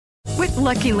With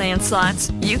Lucky Land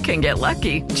Slots, you can get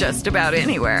lucky just about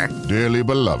anywhere. Dearly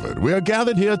beloved, we are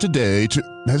gathered here today to...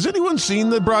 Has anyone seen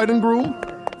the bride and groom?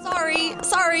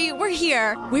 Sorry, we're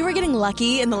here. We were getting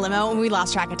lucky in the limo and we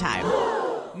lost track of time.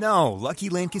 No, Lucky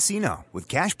Land Casino, with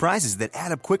cash prizes that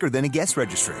add up quicker than a guest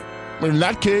registry. In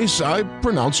that case, I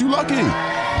pronounce you lucky.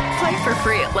 Play for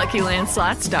free at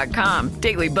LuckyLandSlots.com.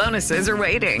 Daily bonuses are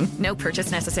waiting. No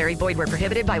purchase necessary. Void where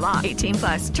prohibited by law.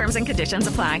 18+. Terms and conditions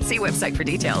apply. See website for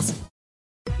details.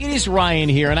 It is Ryan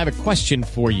here, and I have a question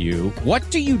for you. What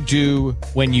do you do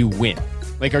when you win?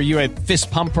 Like, are you a fist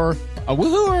pumper, a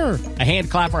woohooer, a hand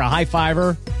clapper, a high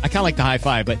fiver? I kind of like the high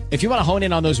five, but if you want to hone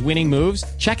in on those winning moves,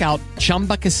 check out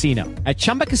Chumba Casino. At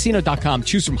ChumbaCasino.com,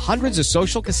 choose from hundreds of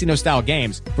social casino-style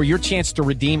games for your chance to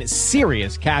redeem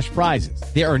serious cash prizes.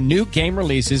 There are new game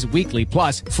releases weekly,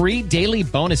 plus free daily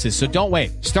bonuses. So don't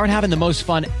wait. Start having the most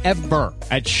fun ever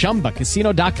at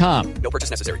ChumbaCasino.com. No purchase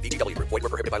necessary. VGW. Void where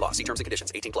prohibited by law. See terms and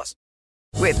conditions. 18+.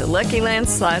 With the Lucky Land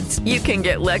Slots, you can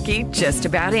get lucky just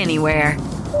about anywhere.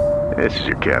 This is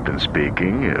your captain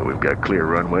speaking. We've got clear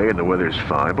runway and the weather's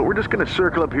fine, but we're just going to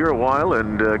circle up here a while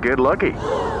and get lucky.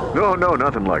 No,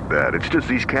 nothing like that. It's just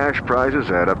these cash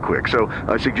prizes add up quick. So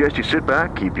I suggest you sit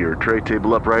back, keep your tray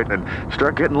table upright, and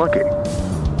start getting lucky.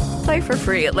 Play for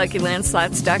free at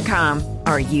LuckyLandSlots.com.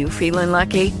 Are you feeling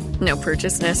lucky? No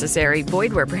purchase necessary.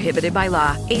 Void where prohibited by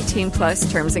law.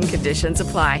 18+ terms and conditions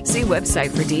apply. See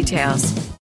website for details.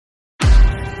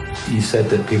 You said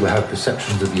that people have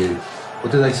perceptions of you.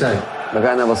 What do they say? The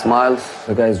guy never smiles.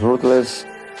 The guy is ruthless.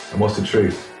 And what's the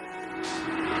truth?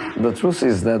 The truth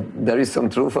is that there is some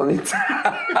truth on it.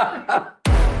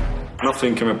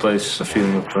 Nothing can replace a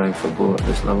feeling of playing football at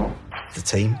this level. The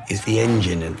team is the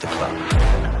engine of the club.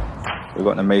 We've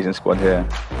got an amazing squad here.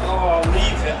 Oh,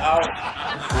 leave it out.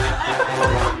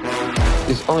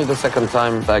 It's only the second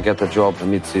time I get a job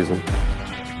mid-season.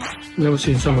 Never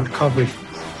seen so much coverage.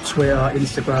 Twitter,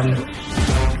 Instagram.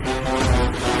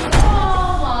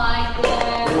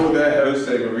 All their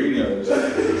Jose Mourinho's.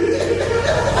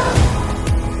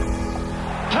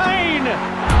 Kane!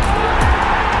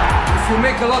 If you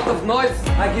make a lot of noise,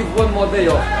 I give one more day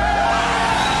off.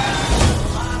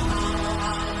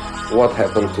 What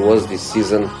happened to us this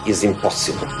season is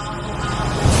impossible.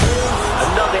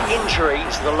 Another injury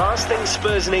is the last thing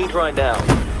Spurs need right now.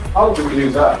 How do we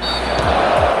lose that?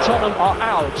 Tottenham are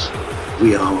out.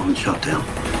 We are on shutdown.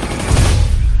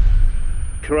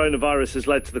 Coronavirus has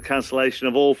led to the cancellation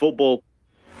of all football.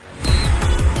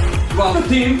 Well, the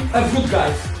team have good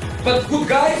guys, but good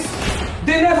guys,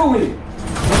 they never win.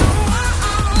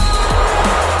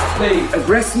 Play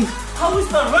aggressive. How is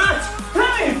that right?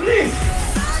 Tell me, please.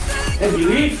 And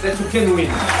believe that you can win.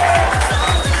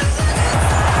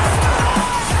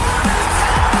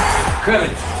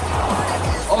 Courage,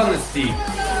 honesty,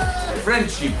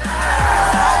 friendship.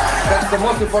 That's the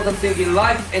most important thing in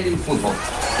life and in football.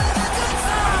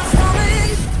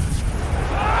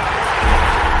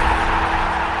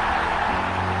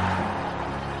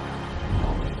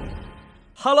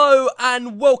 Hello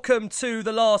and welcome to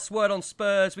The Last Word on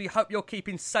Spurs. We hope you're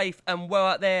keeping safe and well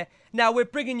out there. Now we're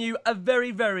bringing you a very,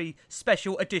 very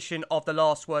special edition of The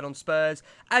Last Word on Spurs.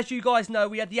 As you guys know,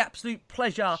 we had the absolute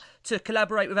pleasure to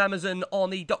collaborate with Amazon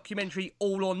on the documentary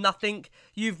All or Nothing.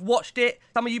 You've watched it.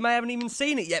 Some of you may haven't even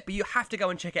seen it yet, but you have to go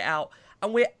and check it out.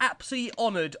 And we're absolutely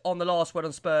honoured on The Last Word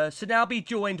on Spurs to now be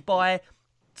joined by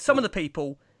some of the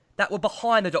people that were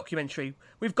behind the documentary.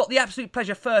 We've got the absolute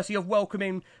pleasure, firstly, of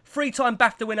welcoming three-time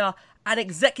BAFTA winner and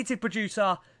executive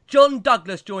producer John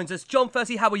Douglas joins us. John,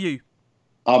 firstly, how are you?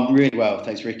 I'm really well,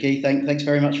 thanks, Ricky. Thanks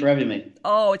very much for having me.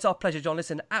 Oh, it's our pleasure, John.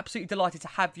 Listen, absolutely delighted to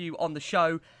have you on the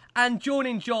show. And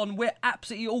joining John, we're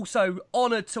absolutely also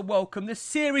honoured to welcome the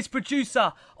series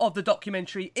producer of the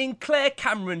documentary, Claire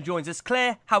Cameron joins us.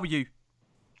 Claire, how are you?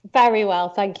 Very well,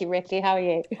 thank you, Ricky. How are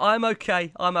you? I'm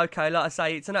okay. Like I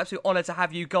say, it's an absolute honour to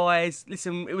have you guys.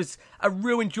 Listen, it was a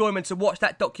real enjoyment to watch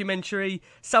that documentary.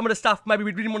 Some of the stuff maybe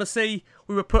we didn't want to see,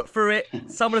 we were put through it.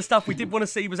 Some of the stuff we did want to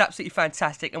see was absolutely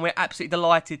fantastic, and we're absolutely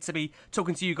delighted to be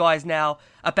talking to you guys now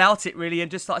about it, really, and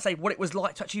just, like I say, what it was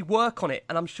like to actually work on it.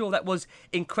 And I'm sure that was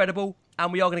incredible,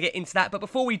 and we are going to get into that. But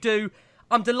before we do,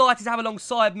 I'm delighted to have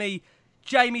alongside me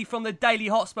Jamie from the Daily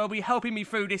Hotspur will be helping me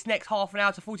through this next half an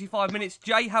hour to 45 minutes.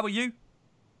 Jay, how are you?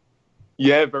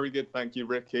 Yeah, very good. Thank you,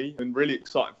 Ricky. And really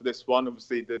excited for this one.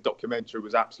 Obviously, the documentary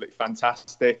was absolutely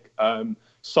fantastic.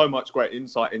 So much great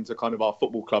insight into kind of our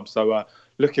football club. So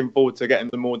looking forward to getting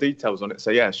some more details on it.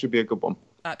 So yeah, it should be a good one.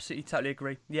 Absolutely, totally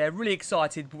agree. Yeah, really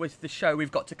excited with the show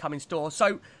we've got to come in store.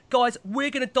 So, guys,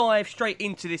 we're going to dive straight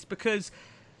into this because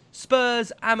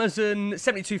Spurs, Amazon,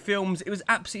 72 Films. It was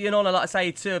absolutely an honour, like I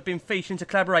say, to have been featured and to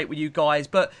collaborate with you guys.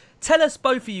 But tell us,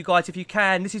 both of you guys, if you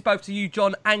can, this is both to you,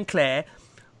 John and Claire,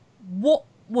 what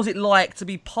was it like to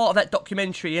be part of that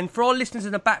documentary? And for our listeners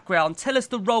in the background, tell us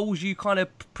the roles you kind of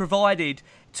provided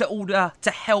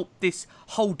to help this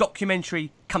whole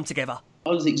documentary come together. I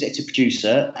was the executive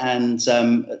producer and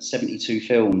at 72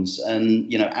 Films,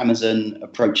 and Amazon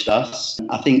approached us.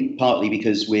 I think partly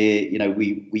because we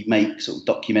make sort of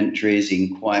documentaries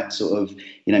in quite sort of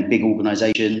big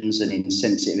organisations and in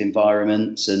sensitive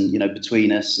environments, and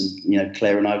between us and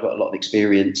Claire and I have got a lot of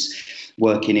experience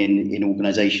working in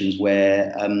organisations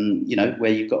where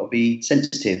where you've got to be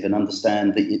sensitive and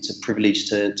understand that it's a privilege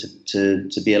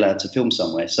to be allowed to film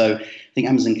somewhere. So I think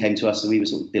Amazon came to us and we were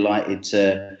sort of delighted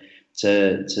to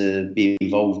be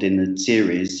involved in the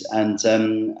series. And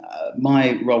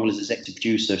my role as executive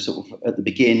producer sort of at the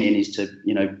beginning is to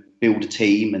build a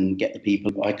team and get the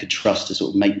people I could trust to sort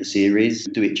of make the series,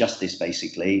 do it justice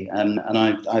basically. And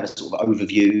I have a sort of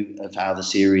overview of how the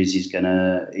series is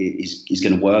gonna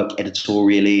work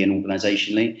editorially and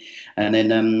organisationally. And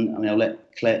then I'll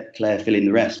let Claire fill in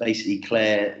the rest. Basically,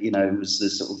 Claire was the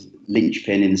sort of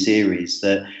linchpin in the series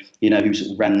that who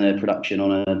sort of ran the production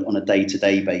on a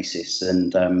day-to-day basis,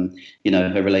 and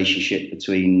her relationship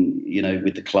between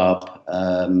with the club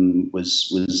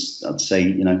was I'd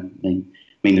say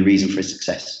the reason for its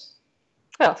success.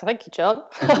 Well, thank you, John.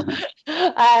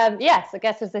 Yes, I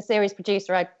guess as the series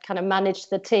producer, I kind of manage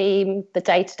the team, the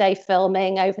day-to-day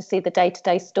filming, oversee the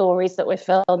day-to-day stories that we're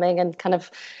filming, and kind of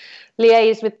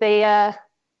liaise with the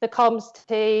comms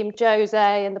team,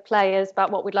 Jose, and the players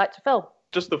about what we'd like to film.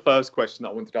 Just the first question I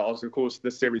wanted to ask, of course,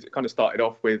 the series, it kind of started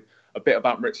off with a bit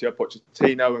about Mauricio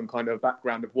Pochettino and kind of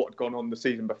background of what had gone on the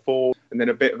season before, and then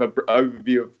a bit of an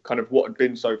overview of kind of what had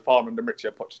been so far under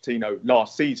Mauricio Pochettino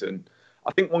last season.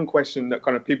 I think one question that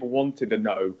kind of people wanted to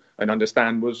know and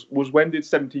understand was when did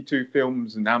 72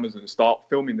 Films and Amazon start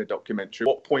filming the documentary?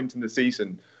 What point in the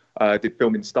season did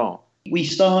filming start? We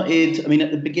started, at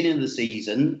the beginning of the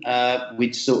season,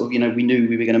 we'd sort of, we knew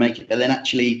we were going to make it, but then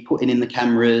actually putting in the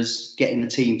cameras, getting the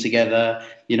team together,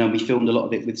 we filmed a lot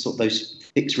of it with sort of those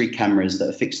fixed rig cameras that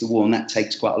are fixed to the wall, and that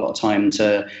takes quite a lot of time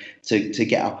to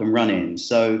get up and running.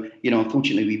 So,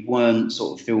 unfortunately, we weren't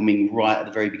sort of filming right at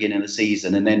the very beginning of the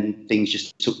season, and then things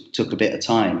just took a bit of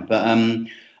time. But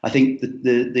I think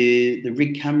the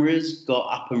rig cameras got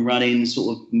up and running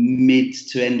sort of mid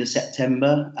to end of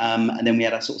September, and then we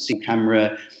had a sort of single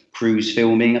camera crews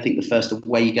filming. I think the first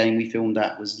away game we filmed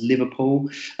at was Liverpool.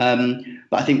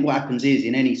 But I think what happens is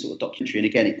in any sort of documentary, and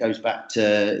again, it goes back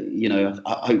to,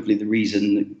 hopefully the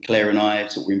reason that Claire and I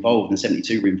sort of were involved and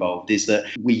 72 were involved is that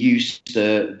we're used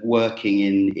to working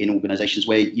in organisations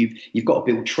where you've got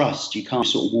to build trust. You can't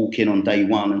sort of walk in on day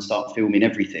one and start filming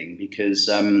everything because,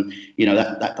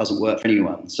 that doesn't work for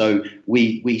anyone. So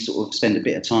we sort of spend a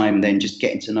bit of time then just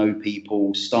getting to know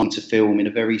people, starting to film in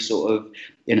a very sort of,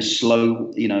 in a slow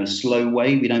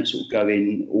way. We don't sort of go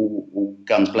in all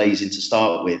guns blazing to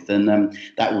start with, and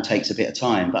that all takes a bit of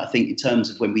time. But I think in terms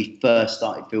of when we first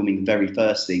started filming, the very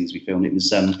first things we filmed, it was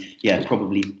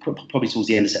probably towards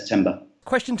the end of September.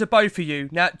 Question to both of you.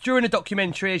 Now, during the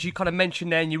documentary, as you kind of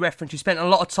mentioned there and you referenced, you spent a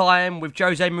lot of time with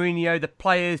Jose Mourinho, the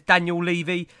players, Daniel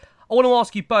Levy. I want to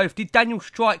ask you both, did Daniel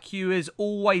strike you as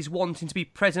always wanting to be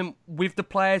present with the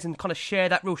players and kind of share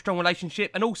that real strong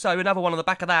relationship? And also, another one on the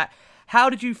back of that, how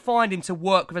did you find him to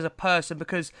work with as a person?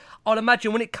 Because I'd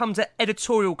imagine when it comes to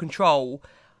editorial control,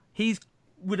 he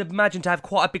would imagine to have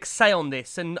quite a big say on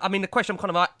this. And the question I'm kind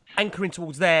of like anchoring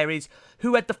towards there is,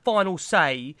 who had the final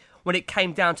say when it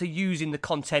came down to using the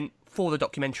content for the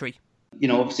documentary?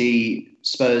 Obviously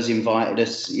Spurs invited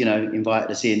us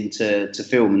in to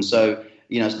film, and so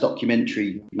as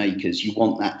documentary makers, you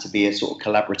want that to be a sort of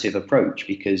collaborative approach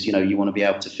because you want to be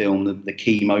able to film the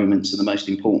key moments and the most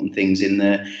important things in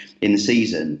the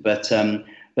season. But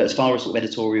as far as sort of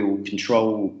editorial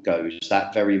control goes,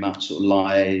 that very much sort of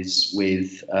lies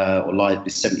with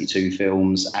 72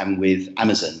 Films and with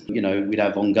Amazon. We'd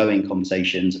have ongoing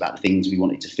conversations about the things we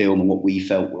wanted to film and what we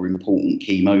felt were important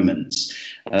key moments.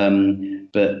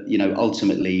 But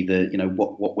ultimately,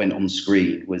 what went on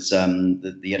screen was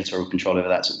the editorial control over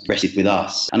that sort of rested with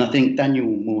us. And I think Daniel,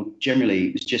 more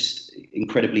generally, was just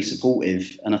incredibly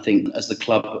supportive. And I think as the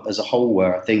club as a whole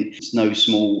were, I think it's no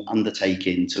small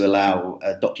undertaking to allow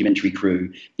a documentary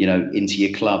crew, into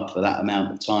your club for that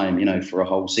amount of time, for a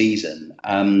whole season.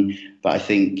 But I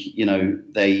think,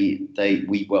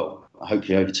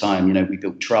 hopefully over time, we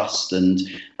built trust, and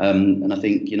I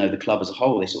think, the club as a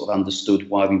whole, they sort of understood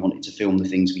why we wanted to film the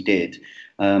things we did.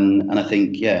 And I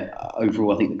think,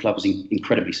 overall, I think the club was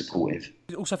incredibly supportive.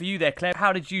 Also for you there, Claire,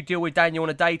 how did you deal with Daniel on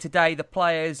a day-to-day, the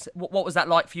players? What was that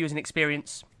like for you as an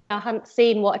experience? I hadn't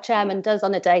seen what a chairman does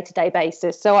on a day-to-day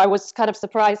basis, so I was kind of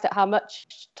surprised at how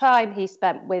much time he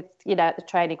spent with, at the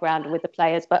training ground and with the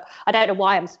players. But I don't know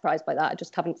why I'm surprised by that. I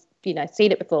just haven't, seen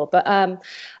it before. But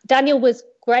Daniel was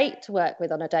great to work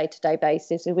with on a day-to-day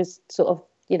basis. It was sort of,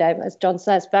 as John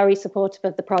says, very supportive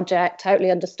of the project, totally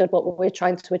understood what we were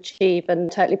trying to achieve and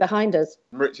totally behind us.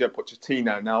 Maurizio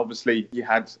Pochettino, now obviously you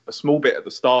had a small bit at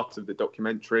the start of the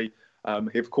documentary.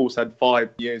 He, of course, had 5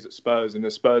 years at Spurs, and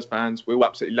as Spurs fans, we all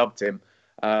absolutely loved him.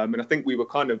 And I think we were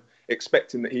kind of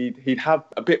expecting that he'd have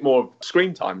a bit more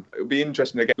screen time. It would be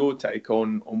interesting to get your take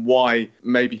on why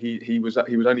maybe he was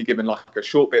only given like a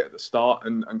short bit at the start,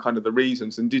 and kind of the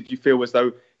reasons. And did you feel as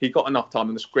though he got enough time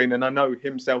on the screen? And I know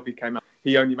himself, he came out,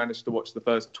 he only managed to watch the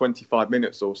first 25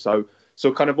 minutes or so.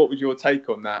 So kind of what was your take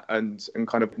on that, and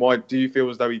kind of why do you feel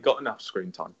as though he got enough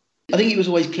screen time? I think it was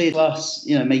always clear to us,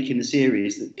 making the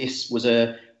series, that this was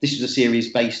a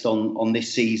series based on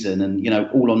this season, and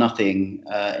All or Nothing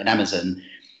in Amazon.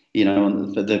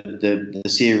 For the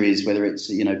series, whether it's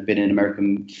been in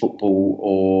American football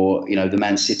or the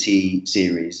Man City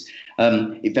series,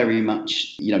 it very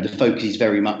much the focus is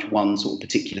very much one sort of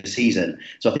particular season.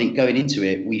 So I think going into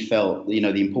it, we felt the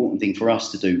important thing for us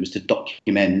to do was to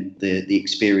document the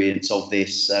experience of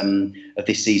this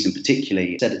season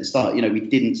particularly. I said at the start, we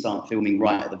didn't start filming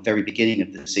right at the very beginning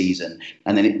of the season,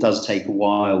 and then it does take a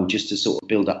while just to sort of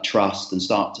build up trust and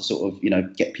start to sort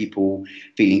of get people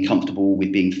feeling comfortable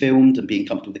with being filmed and being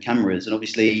comfortable with the cameras. And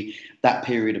obviously that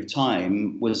period of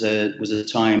time was a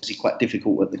time quite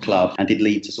difficult at the club, and did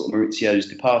lead to sort of Maurizio's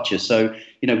departure. So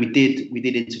we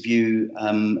did interview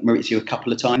Maurizio a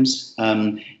couple of times.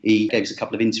 He gave us a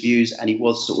couple of interviews, and he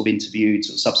was sort of interviewed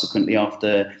sort of subsequently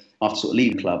after sort of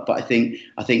leaving the club. But I think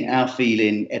our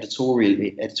feeling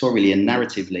editorially and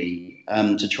narratively,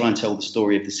 to try and tell the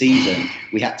story of the season,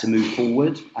 we had to move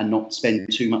forward and not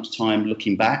spend too much time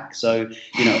looking back. So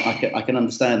I can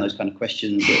understand those kind of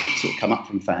questions that sort of come up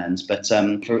from fans. But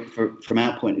from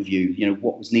our point of view,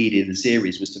 what was needed in the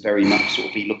series was to very much sort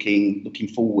of be looking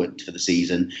forward for the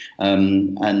season,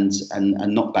 and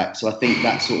not back. So I think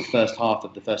that sort of first half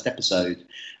of the first episode,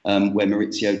 where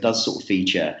Maurizio does sort of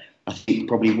feature, I think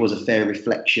probably was a fair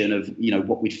reflection of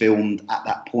what we filmed at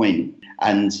that point,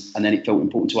 and then it felt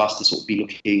important to us to sort of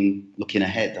be looking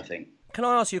ahead, I think. Can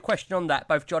I ask you a question on that,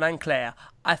 both John and Claire?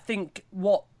 I think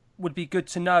what would be good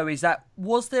to know is that,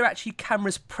 was there actually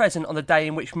cameras present on the day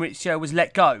in which Maurizio was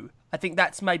let go? I think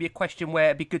that's maybe a question where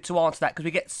it'd be good to answer that, because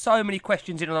we get so many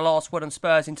questions in on the Last Word on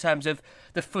Spurs in terms of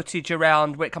the footage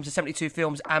around, when it comes to 72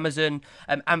 Films, Amazon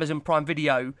Prime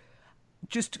Video.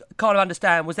 Just kind of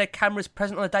understand, was there cameras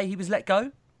present on the day he was let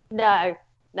go? No,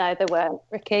 there weren't,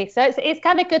 Ricky. So it's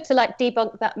kind of good to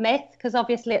debunk that myth, because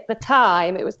obviously at the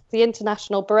time it was the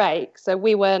international break, so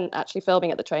we weren't actually filming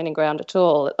at the training ground at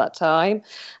all at that time.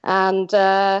 And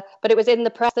but it was in the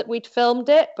press that we'd filmed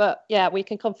it. But yeah, we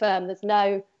can confirm there's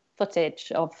no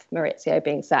footage of Maurizio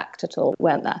being sacked at all,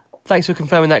 weren't there? Thanks for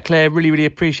confirming that, Claire. Really, really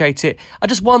appreciate it. I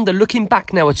just wonder, looking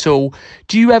back now at all,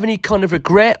 do you have any kind of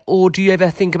regret, or do you ever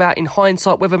think about in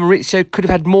hindsight whether Maurizio could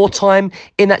have had more time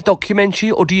in that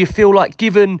documentary, or do you feel like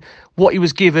given what he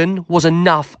was given was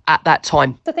enough at that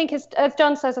time? I think, as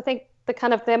John says, I think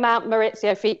the amount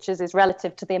Maurizio features is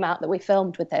relative to the amount that we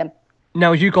filmed with him.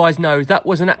 Now, as you guys know, that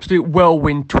was an absolute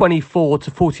whirlwind 24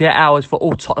 to 48 hours for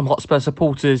all Tottenham Hotspur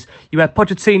supporters. You had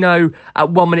Pochettino at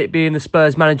 1 minute being the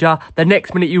Spurs manager. The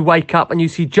next minute you wake up and you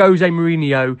see Jose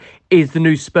Mourinho is the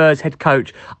new Spurs head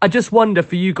coach. I just wonder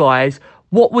for you guys,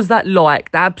 what was that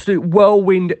like? The absolute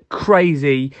whirlwind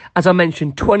crazy, as I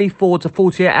mentioned, 24 to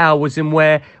 48 hours, in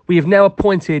where we have now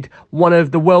appointed one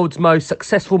of the world's most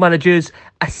successful managers,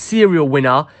 a serial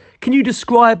winner. Can you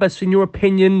describe us, in your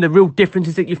opinion, the real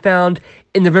differences that you found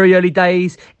in the very early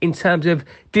days in terms of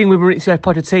dealing with Maurizio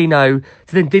Pochettino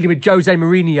to then dealing with Jose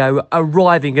Mourinho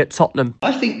arriving at Tottenham?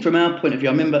 I think from our point of view,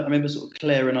 I remember sort of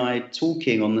Claire and I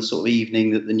talking on the sort of evening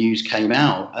that the news came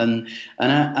out, and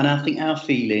I think our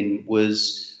feeling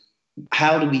was,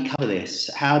 how do we cover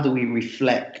this? How do we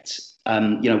reflect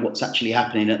what's actually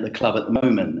happening at the club at the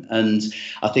moment? And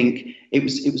I think it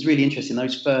was really interesting,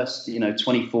 those first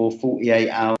 24, 48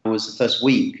 hours, the first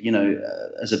week,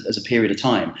 as a period of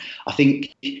time. I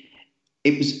think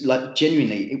it was like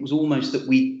genuinely, it was almost that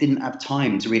we didn't have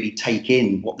time to really take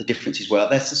in what the differences were.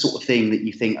 That's the sort of thing that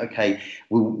you think, okay,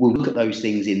 we'll look at those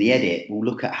things in the edit. We'll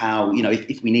look at how,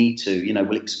 if we need to,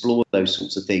 we'll explore those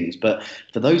sorts of things. But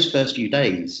for those first few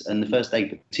days, and the first day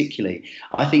particularly,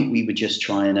 I think we were just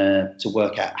trying to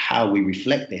work out how we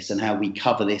reflect this and how we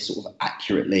cover this sort of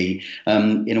accurately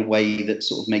in a way that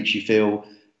sort of makes you feel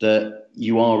that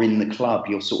you are in the club,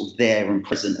 you're sort of there and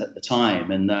present at the time,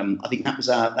 and I think that was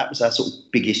our sort of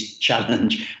biggest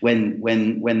challenge when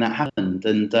that happened,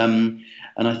 and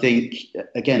I think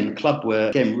again the club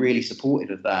were really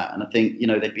supportive of that, and I think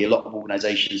there'd be a lot of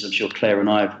organisations, I'm sure Claire and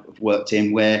I have worked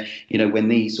in, where when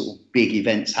these sort of big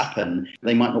events happen,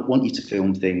 they might not want you to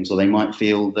film things, or they might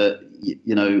feel that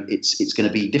it's going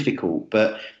to be difficult,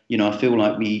 but I feel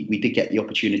like we did get the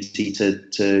opportunity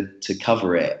to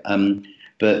cover it.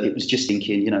 But it was just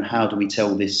thinking, how do we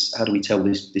tell this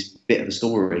bit of a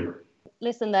story?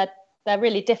 Listen, they're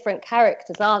really different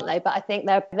characters, aren't they? But I think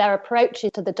their approaches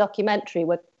to the documentary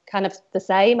were kind of the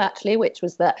same, actually, which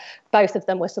was that both of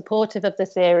them were supportive of the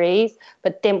series,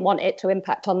 but didn't want it to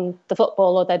impact on the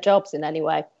football or their jobs in any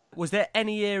way. Was there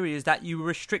any areas that you were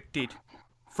restricted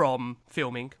from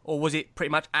filming, or was it pretty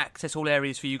much access all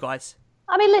areas for you guys?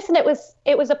 I mean, listen, it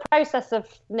was a process of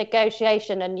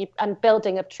negotiation and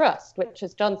building of trust, which,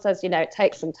 as John says, it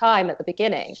takes some time at the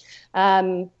beginning.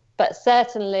 But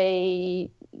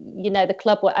certainly, the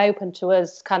club were open to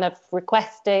us kind of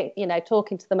requesting,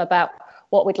 talking to them about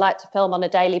what we'd like to film on a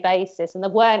daily basis. And there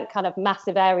weren't kind of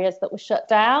massive areas that were shut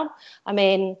down. I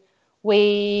mean,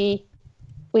 we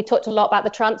talked a lot about the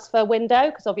transfer window,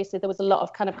 because obviously there was a lot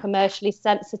of kind of commercially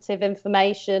sensitive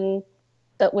information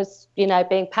that was,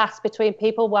 being passed between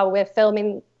people while we're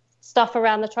filming stuff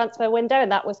around the transfer window.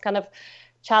 And that was kind of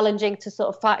challenging to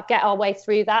sort of get our way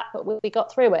through that, but we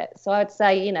got through it. So I'd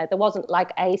say, there wasn't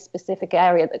like a specific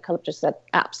area that club just said,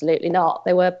 absolutely not.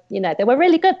 They were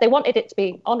really good. They wanted it to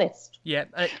be honest. Yeah,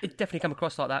 it definitely come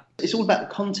across like that. It's all about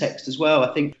the context as well.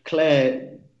 I think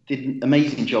Claire did an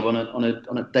amazing job on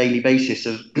a daily basis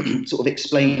of sort of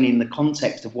explaining the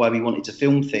context of why we wanted to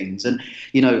film things. And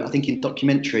I think in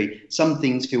documentary, some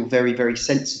things feel very, very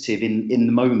sensitive in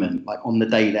the moment, like on the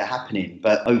day they're happening,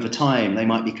 but over time they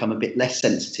might become a bit less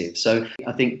sensitive. So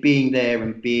I think being there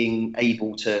and being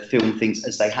able to film things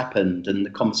as they happened, and the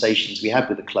conversations we had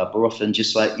with the club were often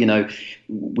just like,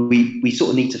 we sort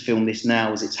of need to film this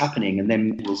now as it's happening, and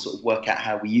then we'll sort of work out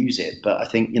how we use it. But I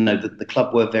think the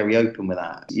club were very open with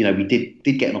that. We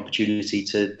did get an opportunity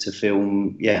to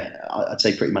film, I'd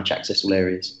say pretty much access all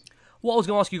areas. What I was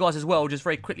going to ask you guys as well, just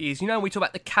very quickly, is, we talk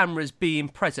about the cameras being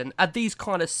present. Are these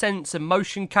kind of sense and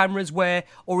motion cameras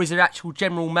or is there actual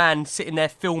general man sitting there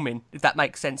filming, if that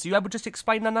makes sense? Are you able to just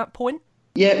explain on that point?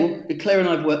 Yeah, well, Claire and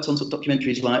I have worked on sort of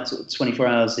documentaries like sort of 24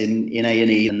 Hours in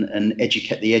A&E and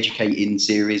the Educating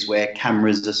series, where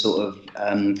cameras are sort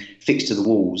of fixed to the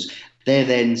walls. They're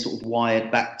then sort of wired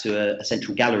back to a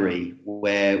central gallery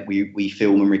where we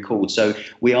film and record. So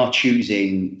we are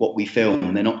choosing what we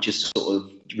film. They're not just sort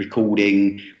of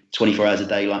recording 24 hours a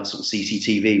day like sort of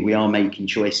CCTV. We are making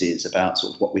choices about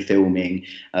sort of what we're filming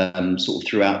sort of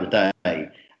throughout the day.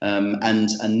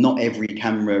 And not every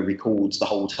camera records the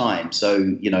whole time.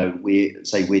 So, we're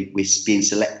being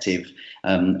selective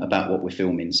about what we're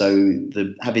filming. So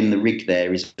having the rig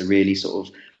there is a really sort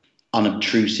of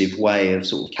unobtrusive way of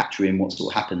sort of capturing what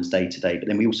sort of happens day to day. But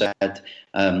then we also had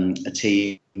a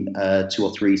team, 2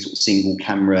 or 3 sort of single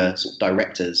camera sort of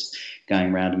directors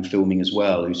going around and filming as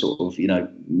well, who sort of,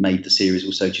 made the series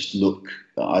also just look,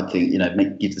 I think,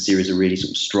 give the series a really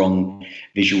sort of strong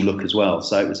visual look as well.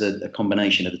 So it was a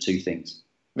combination of the two things.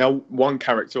 Now, one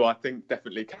character I think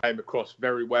definitely came across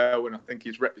very well, and I think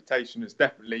his reputation has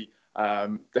definitely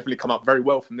come up very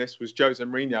well from this, was Jose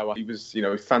Mourinho. He was,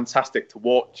 fantastic to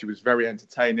watch. He was very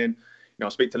entertaining. I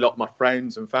speak to a lot of my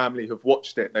friends and family who've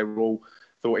watched it. They were all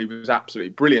thought he was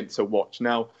absolutely brilliant to watch.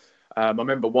 Now, I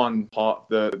remember one part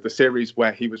of the series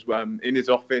where he was in his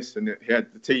office and he had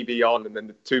the TV on, and then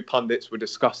the 2 pundits were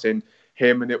discussing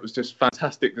him, and it was just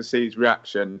fantastic to see his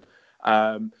reaction.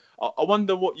 I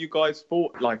wonder what you guys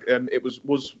thought, it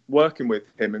was working with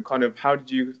him, and kind of how did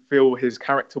you feel his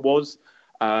character was,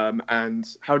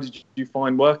 and how did you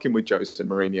find working with Jose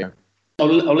Mourinho? I'll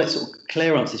let sort of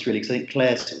Claire answer this really, because I think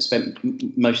Claire sort of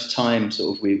spent most time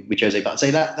sort of with Jose. But I'd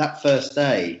say that first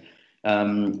day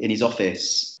in his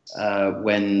office,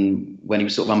 when he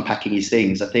was sort of unpacking his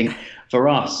things, I think for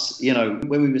us,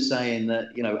 when we were saying that,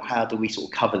 how do we sort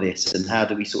of cover this and how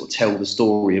do we sort of tell the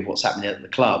story of what's happening at the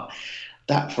club,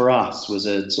 that for us was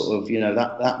a sort of,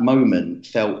 that moment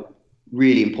felt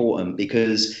really important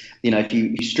because, if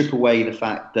you strip away the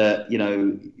fact that,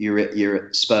 you're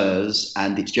at Spurs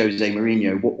and it's Jose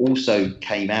Mourinho, what also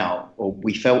came out, or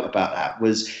we felt about that,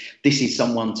 was this is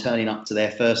someone turning up to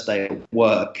their first day at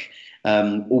work,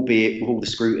 albeit with all the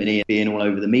scrutiny being all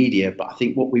over the media. But I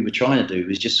think what we were trying to do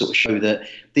was just sort of show that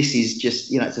this is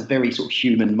just, it's a very sort of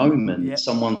human moment. Yeah.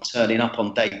 Someone turning up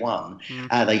on day one,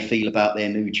 how they feel about their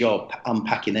new job,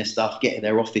 unpacking their stuff, getting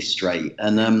their office straight.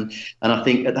 And I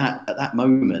think at that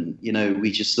moment,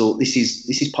 we just thought this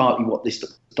is partly what this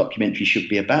documentary should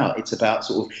be about. It's about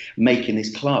sort of making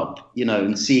this club,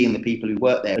 and seeing the people who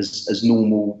work there as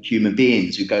normal human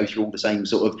beings who go through all the same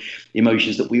sort of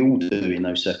emotions that we all do in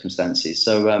those circumstances.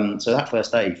 So that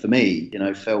first day for me,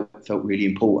 felt really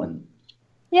important.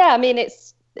 Yeah, I mean,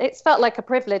 it's felt like a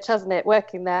privilege, hasn't it,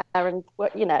 working there? And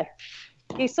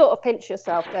you sort of pinch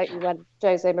yourself, don't you, when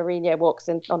Jose Mourinho walks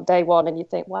in on day one and you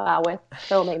think, wow, we're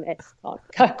filming this.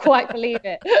 Can't quite believe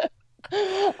it.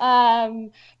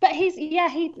 But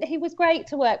he was great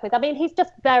to work with. I mean, he's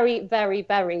just very, very,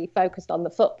 very focused on the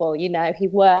football. He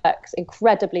works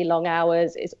incredibly long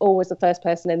hours, is always the first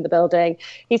person in the building.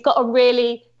 He's got a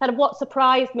really kind of, what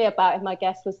surprised me about him, I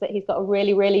guess, was that he's got a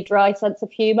really, really dry sense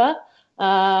of humour.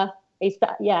 He's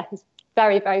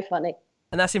very, very funny.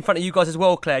 And that's in front of you guys as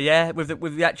well, Claire, yeah? With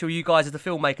the actual you guys as the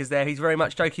filmmakers there, he's very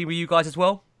much joking with you guys as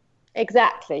well?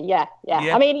 Exactly, yeah.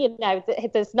 I mean,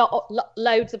 there's not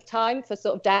loads of time for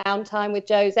sort of downtime with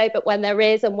Jose, but when there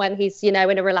is, and when he's, in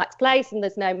a relaxed place and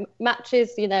there's no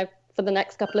matches, for the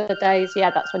next couple of days,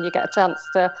 that's when you get a chance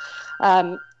to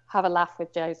have a laugh with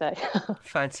Jose.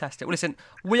 Fantastic. Well, listen,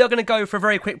 we are going to go for a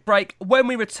very quick break. When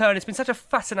we return, it's been such a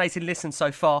fascinating listen so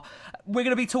far. We're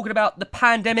going to be talking about the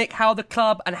pandemic, how the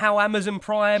club and how Amazon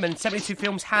Prime and 72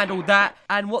 Films handled that,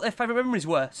 and what their favourite memories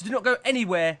were. So do not go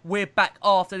anywhere. We're back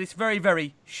after this very,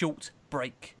 very short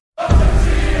break.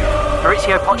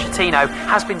 Mauricio Pochettino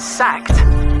has been sacked.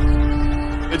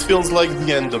 It feels like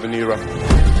the end of an era.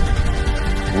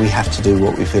 We have to do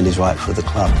what we feel is right for the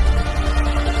club.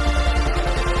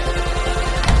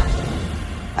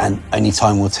 And only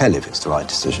time will tell if it's the right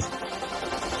decision.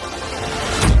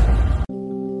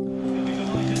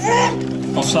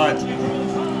 Offside.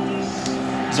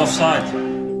 It's offside.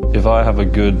 If I have a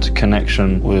good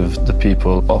connection with the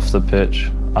people off the pitch,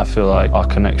 I feel like our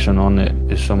connection on it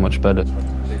is so much better.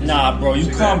 Nah, bro, you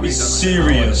can't be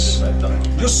serious.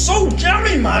 You're so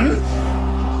jammy, man.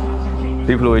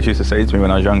 People always used to say to me when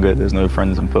I was younger, there's no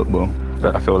friends in football.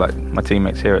 But I feel like my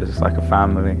teammates here is like a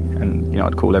family, and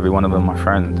I'd call every one of them my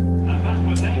friend.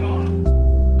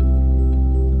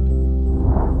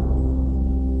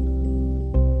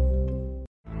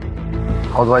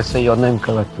 How do I say your name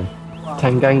correctly?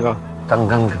 Tanganga.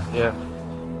 Yeah.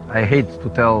 I hate to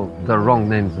tell the wrong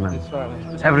names, man.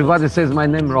 Everybody says my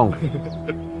name wrong.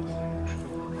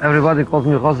 Everybody calls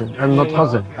me Jose. I'm not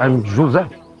Jose. I'm Jose.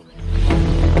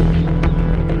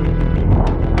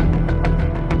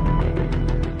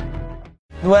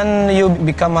 When you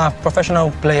become a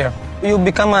professional player, you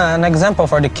become an example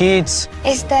for the kids.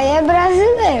 Esse daí é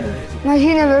brasileiro.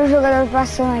 Imagina ver o jogador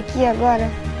passando aqui agora.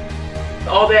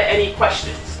 Are there any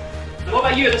questions? What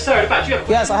about you at the start? Do you have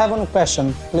Yes, I have one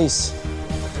question, please.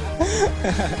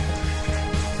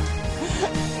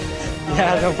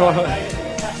 Yeah, no problem.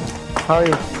 How are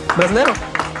you? Brasileiro?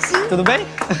 Sim. Tudo bem?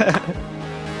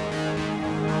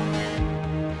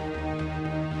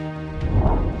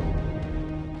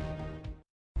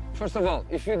 First of all,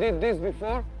 if you did this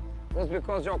before, it was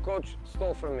because your coach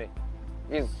stole from me.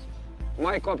 It's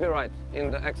my copyright in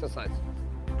the exercise.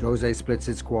 Jose splits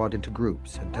his squad into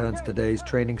groups and turns today's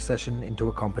training session into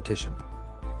a competition.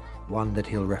 One that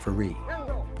he'll referee.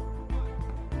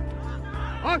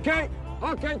 Okay,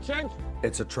 change.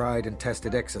 It's a tried and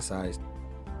tested exercise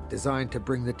designed to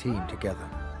bring the team together.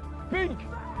 Pink,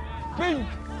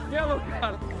 yellow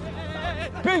card,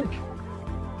 pink.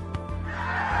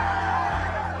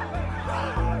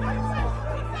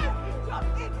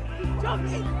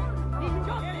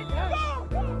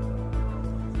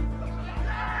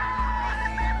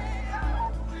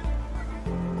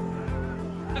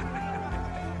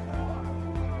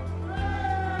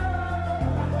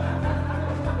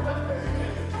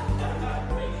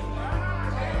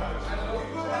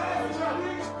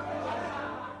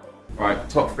 Right,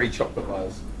 top 3 chocolate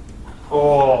bars.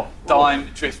 Oh, Dime,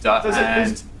 Drifter,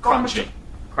 and Crunchy.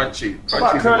 Crunchy. What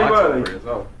about Curly Whirly? As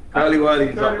well. Curly Whirly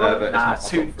is up there, but Nah, it's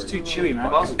too chewy,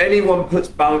 man. If anyone puts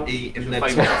Bounty in their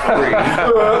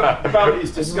top 3,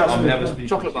 Bounty's disgusting. I'll never speak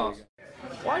Chocolate to you. bars.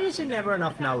 Why is it never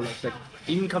enough now that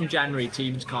even come January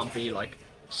teams can't be like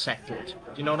settled?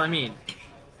 Do you know what I mean?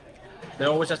 There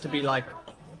always has to be like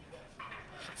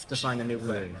have to sign a new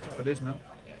player. It is now.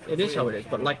 It is how it is,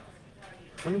 but like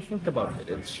when you think about it,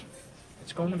 it's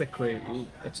going a bit crazy.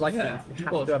 It's like you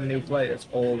have to have new players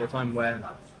all the time where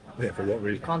for what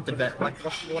reason? you can't develop, like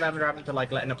whatever happened to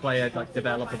like letting a player like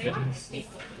develop a bit.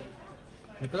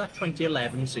 Look at that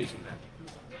 2011 season there.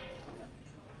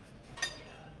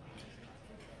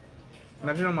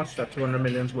 Imagine how much that 200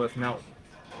 million's worth now.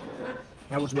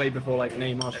 That was way before like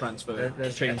Neymar's transfer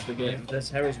changed the game. That's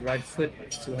Harry's right foot,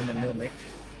 200 mil, mate.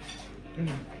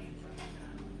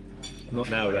 Not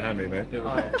now with a hammy, mate.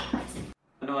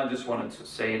 No, I just wanted to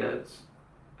say that,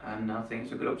 and I think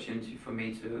it's a good opportunity for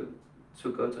me to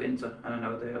go to Inter. And I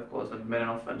know they, of course, have made an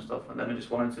offer and stuff, and then I just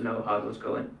wanted to know how it was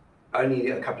going.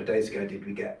 Only a couple of days ago did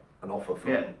we get an offer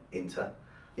from Inter.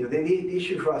 You know, the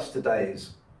issue for us today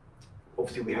is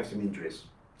obviously we have some injuries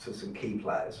to some key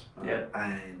players,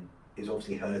 and it's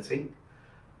obviously hurting.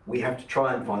 We have to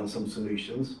try and find some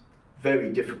solutions.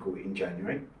 Very difficult in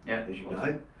January, as you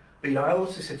know. But you know, I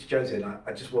also said to Jose, and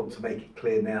I just want to make it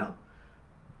clear now,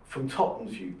 from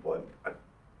Tottenham's viewpoint,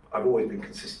 I've always been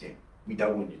consistent. We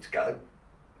don't want you to go.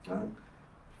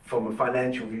 From a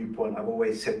financial viewpoint, I've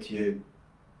always said to you,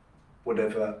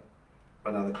 whatever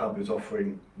another club is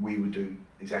offering, we would do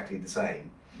exactly the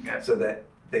same. So that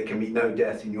there can be no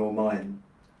doubt in your mind,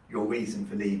 your reason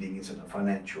for leaving isn't a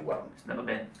financial one. It's never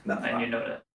been, Never. and you know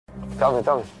that. Tell me.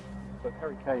 But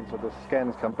Harry Kane, so the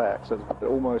scans come back, so it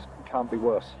almost can't be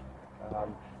worse.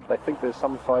 They think there's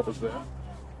some fibres there,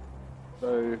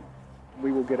 so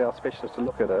we will get our specialists to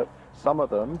look at it. Some of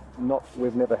them,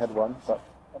 we've never had one, but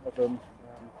some of them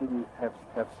do have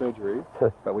surgery,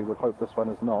 but we would hope this one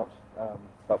is not,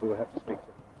 but we will have to speak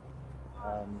to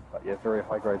them. But yeah, very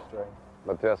high grade strain.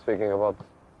 But we are speaking about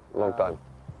a long time.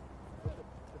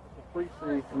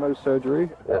 Briefly, no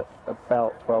surgery,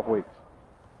 about 12 weeks.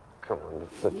 Come on,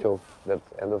 that's a joke. That's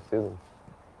end of season.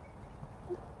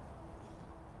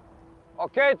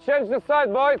 Okay, change the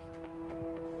side, boys.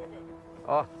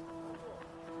 Ó.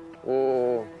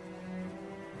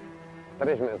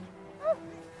 3 meses.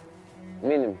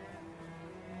 Mínimo.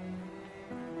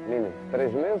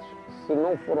 3 meses. Se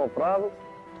não for operado,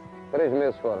 3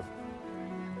 meses fora.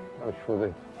 Vamos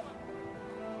foder.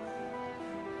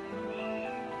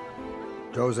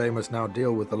 Jose must now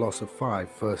deal with the loss of 5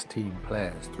 first-team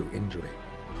players through injury.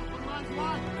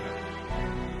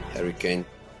 Harry Kane,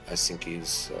 I think,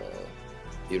 is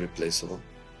irreplaceable.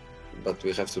 But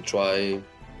we have to try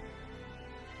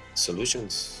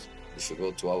solutions. If you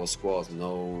go to our squad,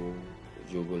 no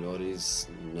Hugo Lloris,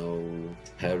 no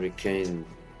Harry Kane.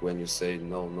 When you say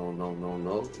no,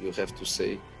 you have to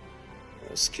say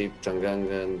skip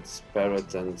Tanganga and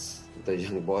Parrott and the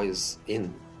young boys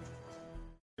in.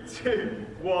 2,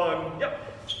 1, yep.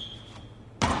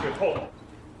 Good, hold.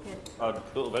 I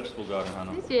built a vegetable garden,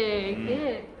 Hannah. Did you?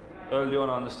 Good. Early on,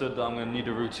 I understood that I'm going to need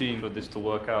a routine for this to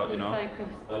work out, you know. I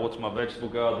water my vegetable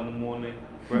garden in the morning,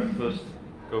 breakfast,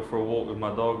 go for a walk with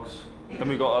my dogs. Then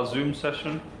we got our Zoom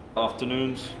session,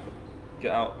 afternoons,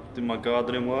 get out, do my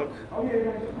gardening work,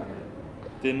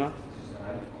 dinner.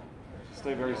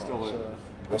 Stay very still.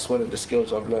 That's one of the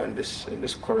skills I've learned in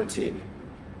this quarantine.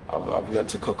 I've learned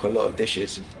to cook a lot of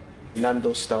dishes.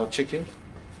 Nando's-style chicken,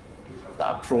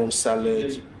 that prawn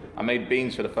salad. I made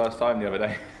beans for the first time the other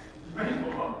day.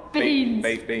 Beans?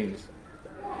 Baked beans.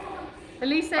 At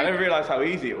least I didn't realise how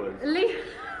easy it was.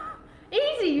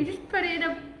 Easy, you just put it in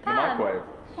a pan. Microwave.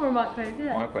 Or a microwave,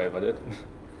 yeah. Microwave, I did.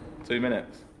 2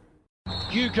 minutes.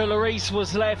 Hugo Lloris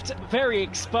was left very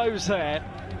exposed there.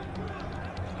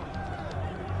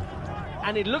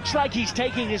 And it looks like he's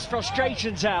taking his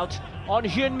frustrations out on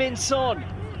Heung-min Son.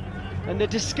 And the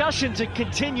discussions are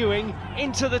continuing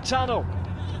into the tunnel.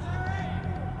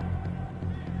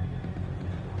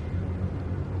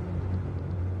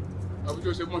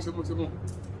 C'est bon. C'est bon.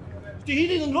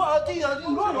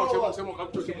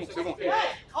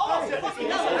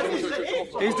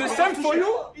 It's the same for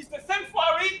you. It's the same for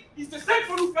Ari. It's the same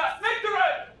for Lucas. Make the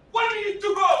run. 1 minute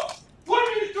to go. 1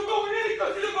 minute to go. We need to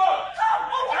go to the goal.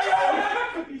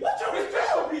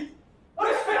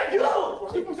 Respect you.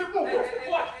 C'est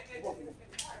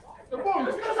bon.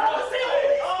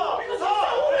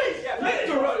 Make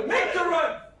the run. Make the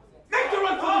run. Make the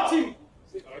run for the team.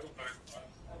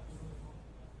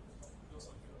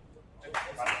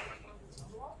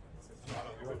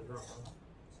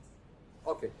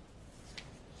 Okay.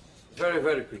 Very,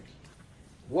 very quick.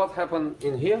 What happened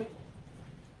in here?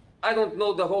 I don't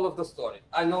know the whole of the story.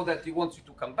 I know that he wants you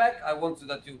to come back.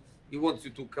 He wants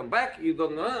you to come back. You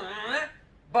don't know.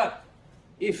 But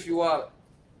if you are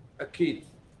a kid,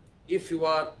 if you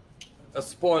are a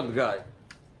spoiled guy,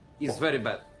 it's very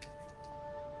bad.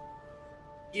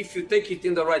 If you take it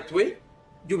in the right way,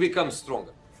 you become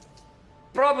stronger.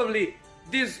 Probably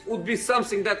this would be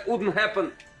something that wouldn't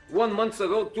happen 1 month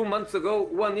ago, 2 months ago,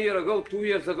 1 year ago, 2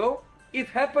 years ago. It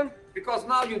happened because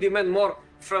now you demand more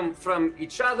from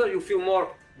each other, you feel more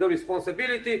the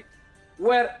responsibility,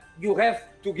 where you have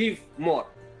to give more.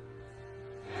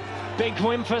 Big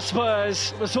win for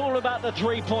Spurs. It was all about the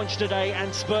 3 points today,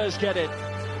 and Spurs get it.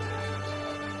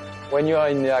 When you are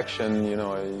in the action, you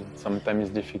know, sometimes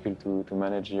it's difficult to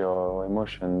manage your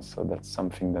emotions, so that's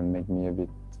something that made me a bit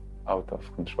out of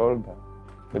control, but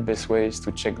the best way is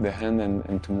to check the hand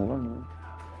and to move on.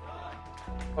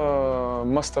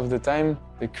 Most of the time,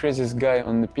 the craziest guy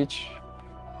on the pitch,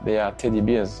 they are teddy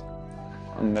bears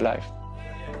on the life.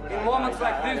 In moments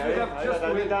like this, we have just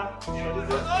to win.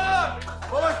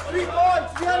 3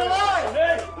 points! We are alive!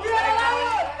 We are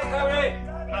alive!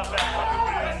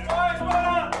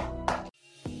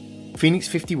 Phoenix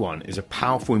 51 is a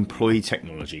powerful employee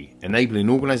technology enabling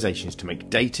organisations to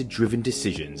make data-driven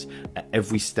decisions at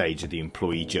every stage of the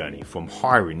employee journey, from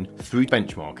hiring through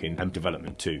benchmarking and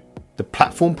development too. The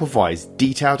platform provides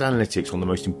detailed analytics on the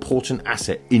most important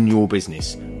asset in your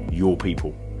business, your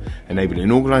people,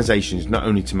 enabling organisations not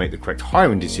only to make the correct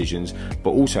hiring decisions,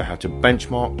 but also how to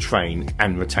benchmark, train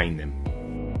and retain them.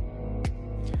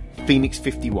 Phoenix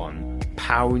 51,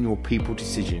 powering your people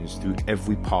decisions through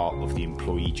every part of the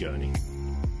employee journey.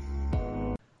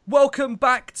 Welcome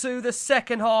back to the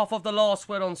second half of The Last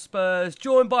Word on Spurs,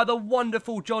 joined by the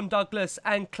wonderful John Douglas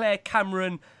and Claire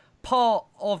Cameron, part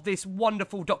of this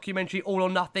wonderful documentary All or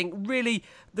Nothing. Really,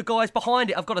 the guys behind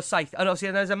it, I've got to say, and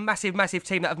obviously there's a massive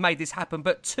team that have made this happen,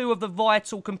 but two of the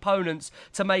vital components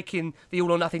to making the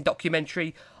All or Nothing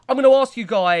documentary. I'm going to ask you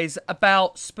guys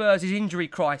about Spurs' injury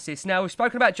crisis. Now, we've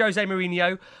spoken about Jose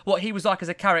Mourinho, what he was like as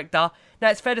a character. Now,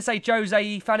 it's fair to say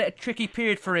Jose found it a tricky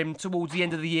period for him towards the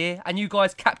end of the year, and you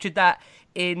guys captured that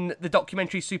in the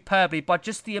documentary superbly by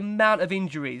just the amount of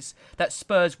injuries that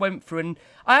Spurs went through. And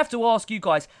I have to ask you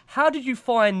guys, how did you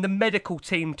find the medical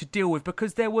team to deal with?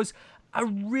 Because there was a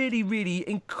really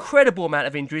incredible amount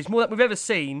of injuries, more than we've ever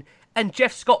seen. And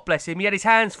Jeff Scott, bless him, he had his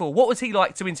hands full. What was he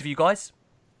like to interview, guys?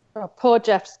 Oh, poor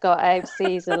Jeff Scott out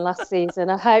last season.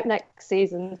 I hope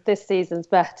this season's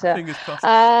better. Fingers crossed.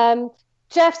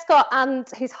 Jeff Scott and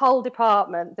his whole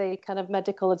department, the kind of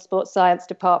medical and sports science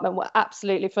department, were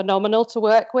absolutely phenomenal to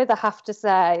work with. I have to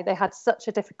say, they had such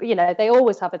a difficult, they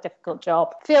always have a difficult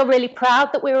job. I feel really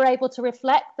proud that we were able to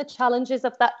reflect the challenges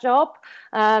of that job.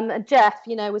 And Jeff,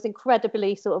 was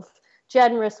incredibly sort of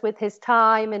generous with his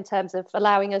time in terms of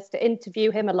allowing us to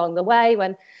interview him along the way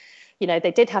when,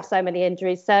 they did have so many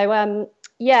injuries. So,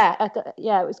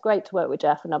 it was great to work with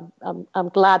Jeff, and I'm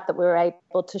glad that we were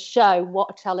able to show what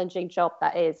a challenging job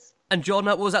that is. And John,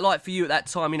 what was that like for you at that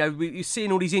time? You're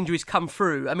seeing all these injuries come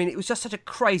through. I mean, it was just such a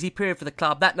crazy period for the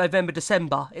club, that November,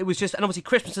 December. It was just, and obviously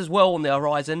Christmas as well on the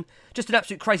horizon. Just an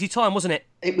absolute crazy time, wasn't it?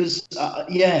 It was,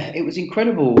 it was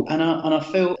incredible. And I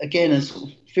feel, again, as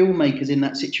filmmakers in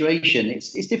that situation,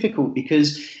 it's difficult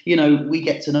because, we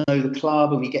get to know the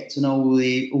club and we get to know all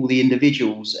the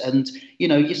individuals, and,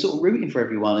 you're sort of rooting for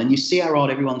everyone and you see how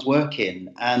hard everyone's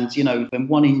working, and, when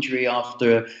one injury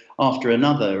after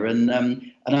another. And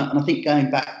I think going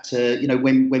back to,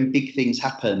 when big things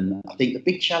happen, I think the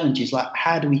big challenge is like,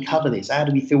 how do we cover this? How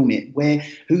do we film it?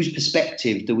 Whose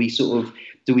perspective do we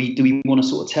do we want to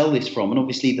sort of tell this from? And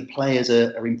obviously the players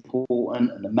are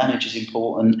important and the manager's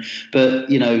important, but,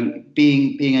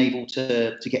 being able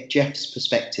to get Jeff's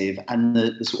perspective and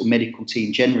the sort of medical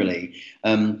team generally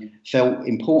felt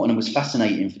important and was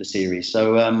fascinating for the series.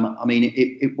 So,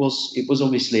 it was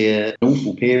obviously an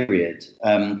awful period.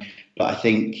 But I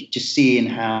think just seeing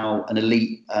how an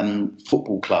elite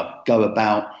football club go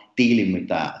about dealing with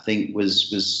that, I think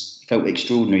felt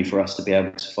extraordinary for us to be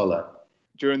able to follow.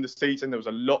 During the season, there was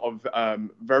a lot of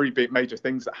very big major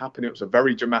things that happened. It was a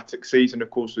very dramatic season, of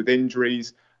course, with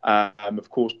injuries. Of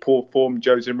course, poor form,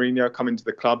 Jose Mourinho coming to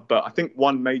the club. But I think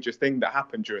one major thing that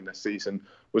happened during this season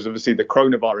was obviously the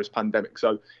coronavirus pandemic.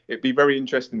 So it'd be very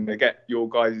interesting to get your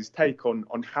guys' take on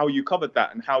how you covered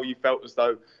that and how you felt as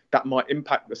though that might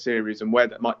impact the series and where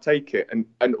that might take it, and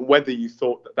whether you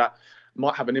thought that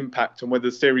might have an impact on whether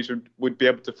the series would be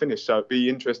able to finish. So it'd be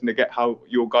interesting to get how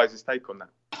your guys' take on that.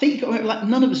 I think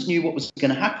none of us knew what was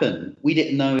going to happen. We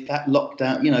didn't know if that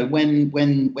lockdown, when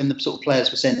the sort of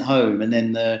players were sent home, and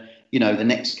then the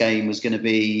next game was going to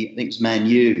be, I think it was Man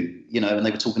U, and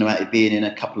they were talking about it being in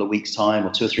a couple of weeks' time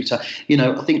or 2 or 3 times.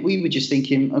 I think we were just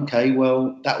thinking, okay,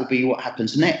 well, that will be what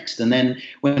happens next. And then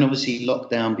when obviously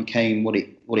lockdown became what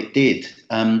it did,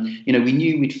 we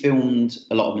knew we'd filmed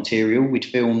a lot of material, we'd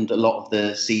filmed a lot of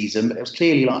the season, but there was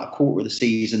clearly like a quarter of the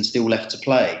season still left to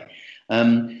play.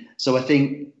 So I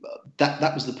think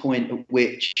that was the point at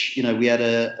which, we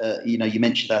had you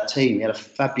mentioned our team. We had a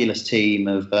fabulous team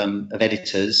of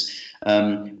editors.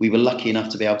 We were lucky enough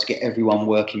to be able to get everyone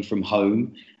working from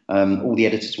home. All the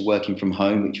editors were working from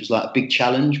home, which was like a big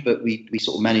challenge, but we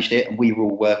sort of managed it, and we were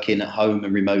all working at home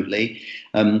and remotely.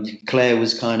 Claire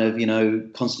was kind of,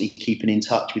 constantly keeping in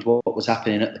touch with what was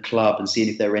happening at the club and seeing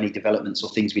if there were any developments or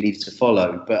things we needed to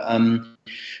follow.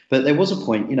 But there was a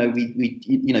point, we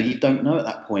you don't know at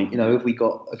that point, have we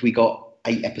got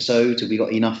 8 episodes? Have we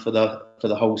got enough for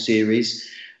the whole series?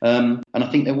 And I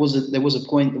think there was a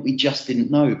point that we just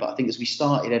didn't know. But I think as we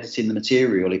started editing the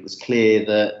material, it was clear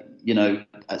that,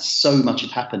 so much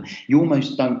had happened. You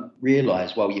almost don't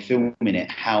realise while you're filming it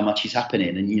how much is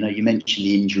happening. And, you mentioned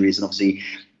the injuries and obviously,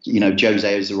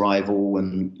 Jose's arrival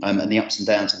and the ups and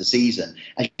downs of the season.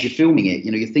 As you're filming it,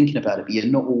 you're thinking about it, but you're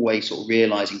not always sort of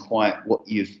realising quite what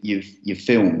you've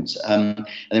filmed. And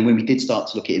then when we did start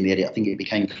to look at it in the edit, I think it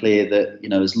became clear that,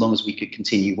 as long as we could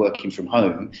continue working from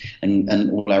home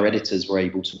and all our editors were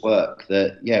able to work,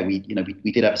 that,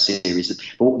 we did have a series.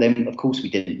 But then, of course, we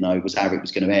didn't know was how it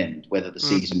was going to end, whether the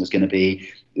season was going to be,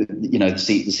 the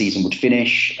season would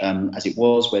finish as it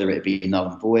was, whether it would be null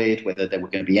and void, whether there were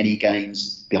going to be any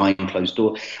games behind closed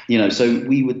door, so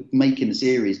we were making the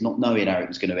series not knowing how it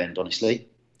was going to end, honestly.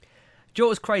 Do you know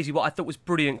what was crazy? What I thought was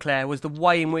brilliant, Claire, was the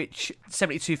way in which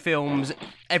 72 Films,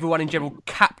 everyone in general,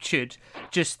 captured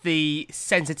just the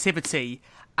sensitivity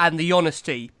and the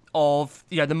honesty of,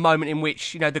 the moment in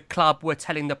which, the club were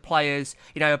telling the players,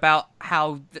 about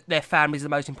how their family is the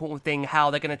most important thing, how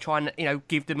they're going to try and,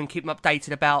 give them and keep them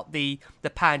updated about the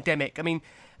pandemic. I mean,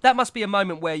 that must be a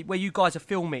moment where you guys are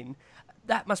filming.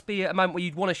 That must be a moment where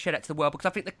you'd want to share that to the world, because I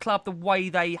think the club, the way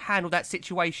they handled that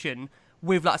situation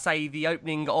with, like I say, the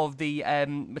opening of the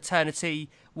maternity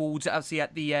wards, obviously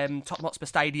at the Tottenham Hotspur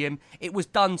Stadium, it was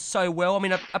done so well. I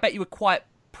mean, I bet you were quite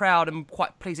proud and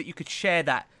quite pleased that you could share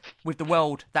that with the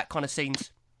world, that kind of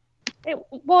scenes. It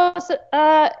was,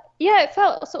 it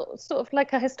felt sort of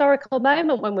like a historical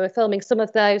moment when we were filming some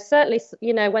of those. Certainly,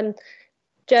 when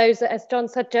Jose, as John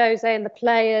said, Jose and the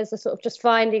players are sort of just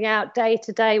finding out day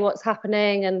to day what's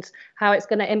happening and how it's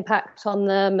going to impact on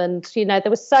them. And, there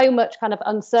was so much kind of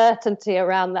uncertainty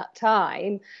around that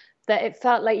time that it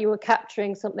felt like you were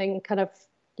capturing something kind of,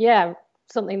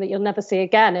 something that you'll never see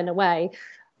again in a way.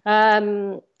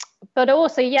 But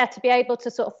also, to be able to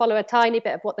sort of follow a tiny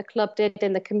bit of what the club did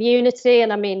in the community.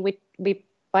 And I mean, we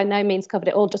by no means covered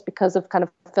it all just because of kind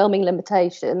of filming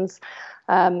limitations.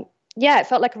 It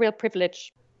felt like a real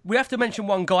privilege. We have to mention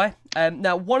one guy.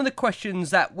 Now, one of the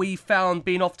questions that we found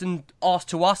being often asked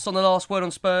to us on The Last Word on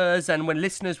Spurs, and when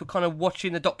listeners were kind of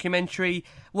watching the documentary,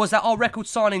 was that our record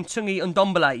signing, Tungi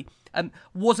Ndombele,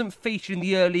 wasn't featured in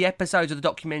the early episodes of the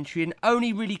documentary and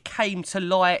only really came to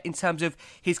light in terms of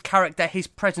his character, his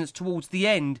presence towards the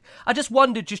end. I just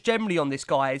wondered, just generally on this,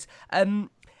 guys,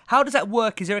 how does that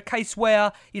work? Is there a case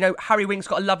where, Harry Winks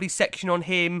got a lovely section on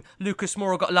him, Lucas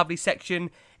Moura got a lovely section?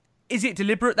 Is it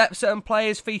deliberate that certain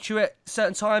players feature at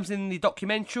certain times in the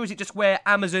documentary, or is it just where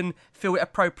Amazon feel it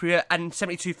appropriate and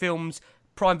 72 Films,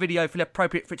 Prime Video feel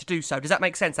appropriate for it to do so? Does that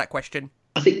make sense, that question?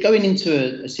 I think going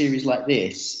into a series like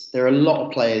this, there are a lot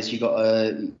of players you've got,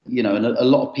 and a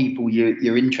lot of people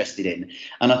you're interested in.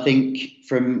 And I think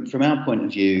from our point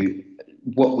of view,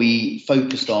 what we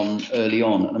focused on early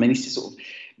on, and I mean, this is sort of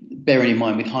bearing in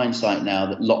mind with hindsight now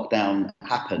that lockdown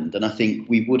happened, and I think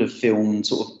we would have filmed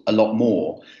sort of a lot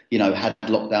more, had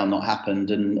lockdown not happened,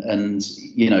 and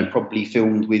probably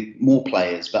filmed with more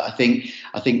players. But I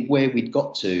think where we'd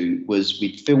got to was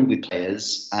we'd filmed with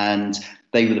players, and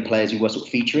they were the players who were sort of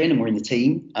featuring and were in the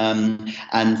team,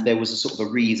 and there was a sort of a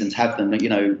reason to have them. When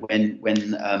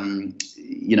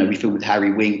we filmed with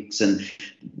Harry Winks, and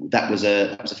that was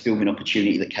a filming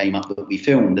opportunity that came up that we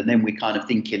filmed, and then we're kind of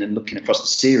thinking and looking across the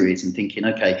series and thinking,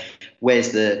 okay,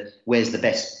 where's the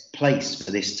best place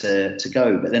for this to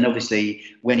go? But then obviously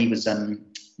when he was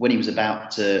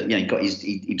about to,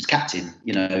 he was captain,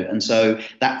 and so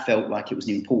that felt like it was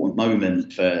an important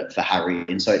moment for Harry,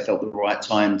 and so it felt the right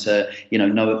time to,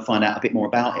 find out a bit more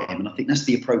about him. And I think that's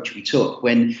the approach we took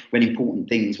when important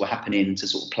things were happening to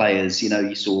sort of players.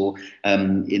 You saw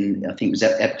in, I think it was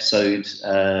episode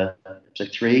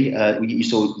 3, you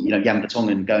saw, Jan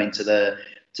Vertonghen going to the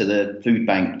food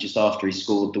bank just after he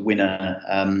scored the winner,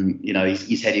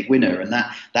 his headed winner, and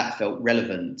that felt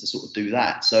relevant to sort of do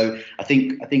that. So I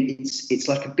think it's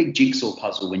like a big jigsaw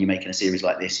puzzle when you're making a series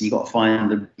like this. You've got to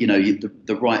find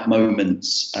the right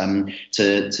moments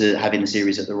to have in the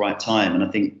series at the right time. And I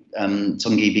think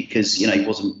Tongi, because he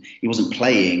wasn't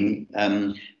playing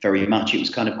very much. It was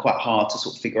kind of quite hard to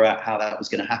sort of figure out how that was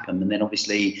going to happen. And then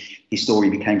obviously his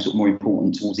story became sort of more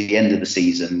important towards the end of the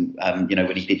season.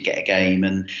 When he did get a game,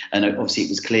 and obviously it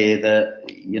was clear that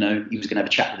he was going to have a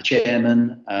chat with the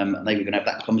chairman, and they were going to have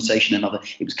that conversation.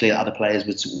 It was clear that other players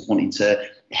were sort of wanting to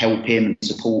help him and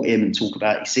support him and talk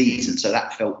about his season. So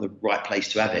that felt the right place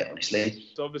to have it, honestly.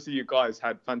 So obviously you guys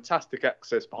had fantastic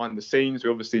access behind the scenes. We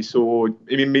obviously saw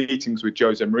in meetings with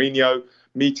Jose Mourinho,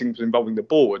 meetings involving the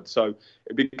board. So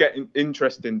it'd be getting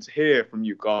interesting to hear from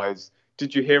you guys.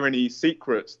 Did you hear any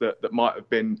secrets that might have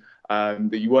been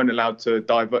that you weren't allowed to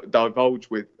divulge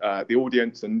with the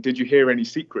audience? And did you hear any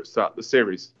secrets throughout the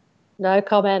series? No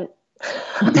comment.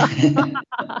 I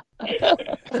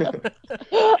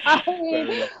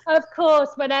mean, of course,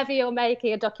 whenever you're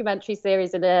making a documentary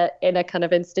series in a kind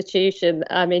of institution,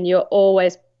 I mean, you're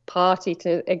always party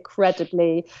to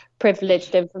incredibly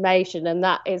privileged information, and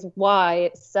that is why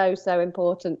it's so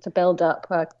important to build up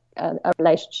a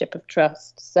relationship of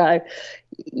trust. So,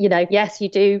 yes, you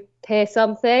do hear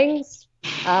some things.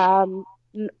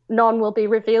 None will be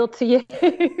revealed to you,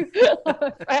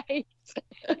 I'm afraid.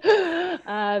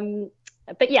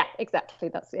 But yeah, exactly.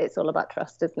 It's all about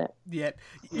trust, isn't it? Yeah.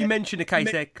 You mentioned a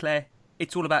case there, Claire.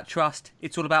 It's all about trust.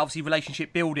 It's all about, obviously,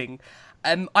 relationship building.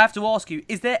 I have to ask you,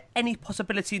 is there any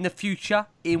possibility in the future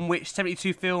in which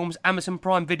 72 Films, Amazon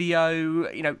Prime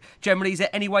Video, generally, is there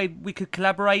any way we could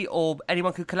collaborate, or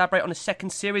anyone could collaborate on a second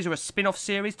series or a spin-off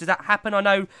series? Does that happen? I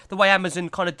know the way Amazon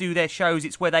kind of do their shows,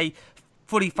 it's where they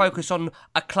fully focus on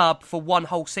a club for one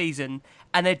whole season,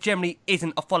 and there generally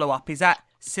isn't a follow-up. Is that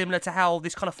similar to how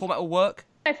this kind of format will work?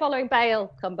 Following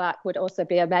Bale come back would also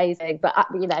be amazing, but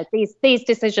these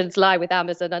decisions lie with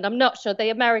Amazon, and I'm not sure.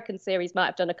 The American series might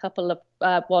have done a couple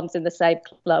of ones in the same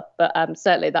club, but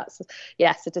certainly that's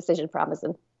a decision for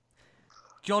Amazon.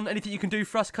 John, anything you can do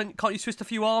for us? Can't you twist a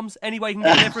few arms? Any way you can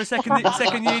get there for a second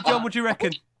year, John? What do you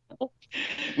reckon?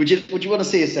 Would you want to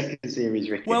see a second series,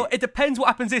 Ricky? Well, it depends what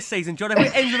happens this season, John. If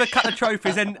it ends with a couple of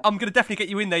trophies, then I'm going to definitely get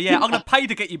you in there. Yeah, I'm going to pay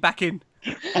to get you back in.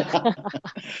 To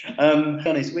be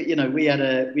honest, we had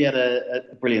a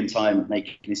brilliant time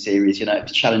making this series. It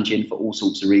was challenging for all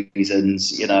sorts of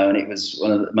reasons. And it was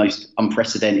one of the most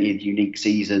unprecedented, unique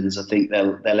seasons I think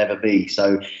there'll ever be.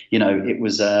 So it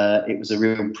was a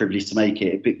real privilege to make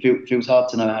it. It feels hard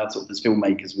to know how sort of as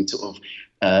filmmakers we sort of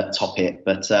top it,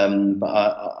 but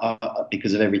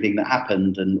because of everything that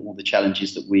happened and all the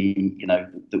challenges that we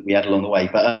had along the way.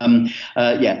 But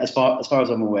as far as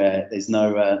I'm aware, there's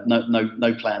no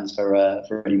plans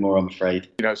for any more, I'm afraid.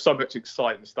 So much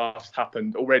exciting stuff's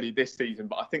happened already this season,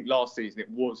 but I think last season it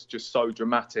was just so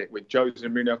dramatic with Jose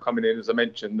Mourinho coming in, as I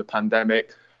mentioned, the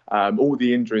pandemic, all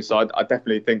the injuries. So I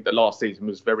definitely think the last season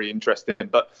was very interesting.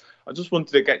 But I just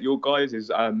wanted to get your guys'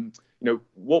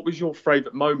 what was your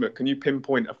favourite moment? Can you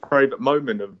pinpoint a favourite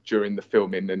moment during the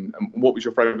filming, and what was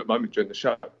your favourite moment during the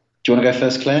show? Do you want to go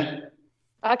first, Claire?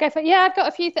 I'll go for I've got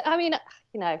a few things. I mean,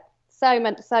 so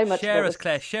much. Share us,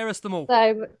 Claire. Share us them all.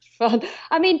 So much fun.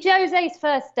 I mean, Jose's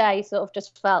first day sort of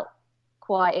just felt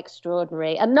quite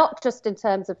extraordinary, and not just in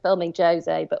terms of filming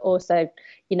Jose, but also,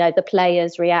 the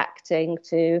players reacting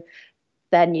to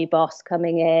their new boss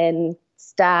coming in,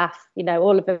 staff.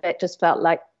 All of it just felt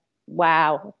like,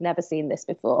 wow, I've never seen this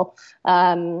before.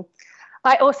 I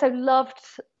also loved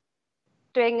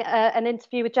doing an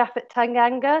interview with Japhet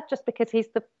Tanganga, just because he's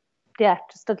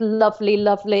just a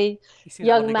lovely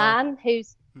young man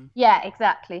who's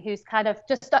who's kind of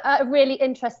just a really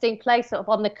interesting place, sort of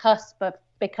on the cusp of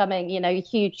becoming, a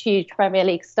huge Premier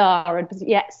League star, and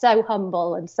yet so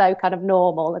humble and so kind of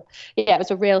normal. And it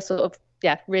was a real sort of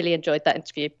really enjoyed that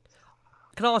interview.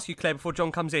 Can I ask you, Claire, before John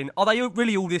comes in, are they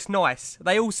really all this nice?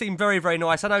 They all seem very, very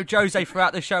nice. I know Jose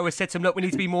throughout the show has said to them, look, we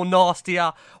need to be more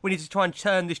nastier. We need to try and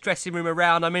turn this dressing room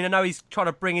around. I mean, I know he's trying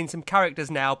to bring in some characters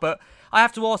now, but I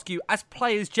have to ask you, as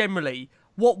players generally,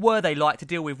 what were they like to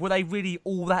deal with? Were they really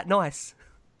all that nice?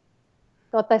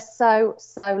 God, they're so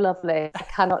lovely. I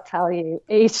cannot tell you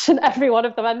each and every one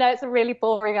of them. I know it's a really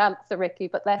boring answer, Ricky,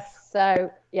 but they're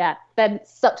they're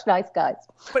such nice guys.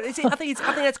 But I think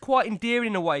that's quite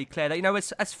endearing in a way, Claire.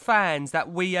 That, as fans, that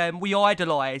we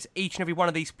idolise each and every one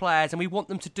of these players, and we want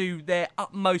them to do their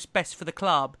utmost best for the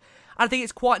club. I think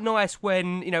it's quite nice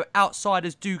when,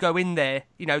 outsiders do go in there,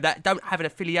 that don't have an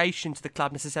affiliation to the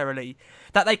club necessarily,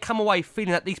 that they come away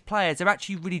feeling that these players are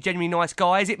actually really genuinely nice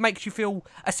guys. It makes you feel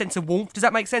a sense of warmth. Does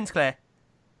that make sense, Claire?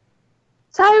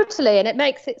 Totally, and it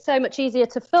makes it so much easier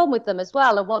to film with them as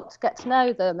well and want to get to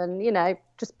know them and,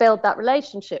 just build that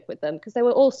relationship with them, because they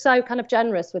were all so kind of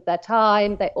generous with their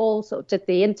time. They all sort of did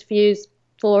the interviews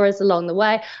for us along the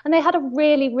way. And they had a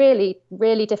really, really,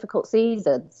 really difficult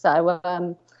season. So,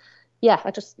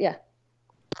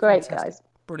 great Fantastic. guys.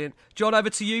 Brilliant. John, over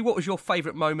to you. What was your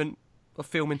favourite moment of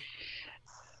filming?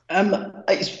 I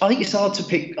think it's hard to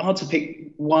pick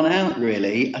one out,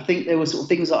 really. I think there were sort of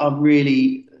things that I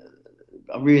really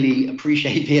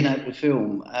appreciate being able to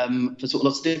film for sort of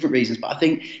lots of different reasons. But I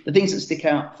think the things that stick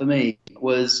out for me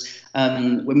was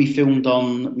when we filmed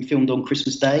on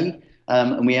Christmas Day,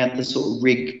 and we had the sort of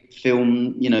rig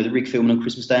film, the rig filming on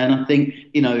Christmas Day. And I think,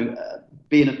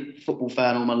 being a football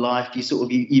fan all my life,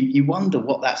 you wonder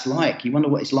what that's like. You wonder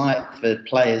what it's like for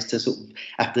players to sort of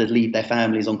have to leave their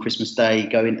families on Christmas Day,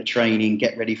 go into training,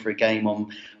 get ready for a game on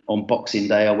Boxing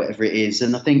Day or whatever it is.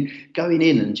 And I think going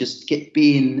in and just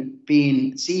seeing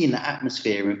the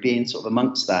atmosphere and being sort of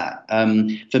amongst that,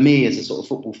 for me as a sort of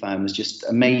football fan, was just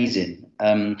amazing.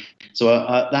 So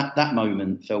that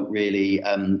moment felt really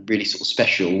sort of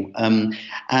special.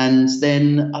 And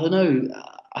then, I don't know,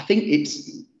 I think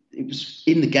it was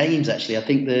in the games, actually. I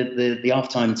think the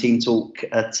halftime team talk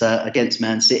against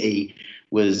Man City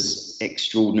was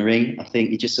extraordinary. I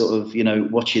think you just sort of,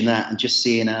 watching that and just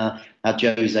seeing how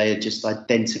Jose had just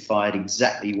identified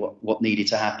exactly what needed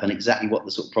to happen, exactly what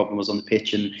the sort of problem was on the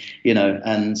pitch, and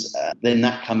then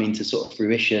that coming to sort of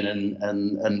fruition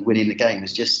and winning the game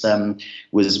was just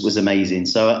was amazing.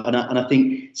 So and I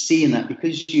think seeing that,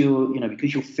 because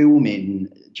you're filming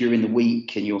during the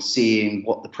week and you're seeing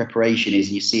what the preparation is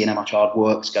and you're seeing how much hard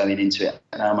work's going into it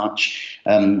and how much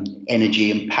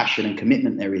energy and passion and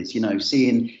commitment there is,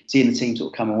 seeing the team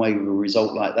sort of come away with a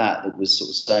result like that was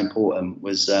sort of so important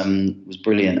was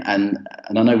brilliant. And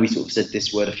I know we sort of said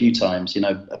this word a few times,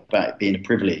 about it being a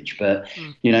privilege, but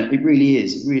it really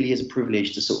is a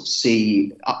privilege to sort of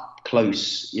see up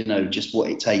close, just what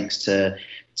it takes to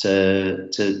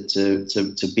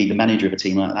be the manager of a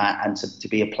team like that and to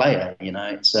be a player.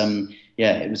 It's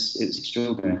it was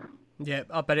extraordinary. Yeah,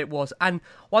 I bet it was. And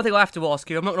one thing I have to ask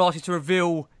you, I'm not going to ask you to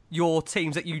reveal your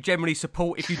teams that you generally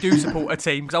support if you do support a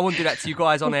team, because I wouldn't do that to you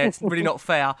guys on air. It's really not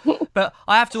fair. But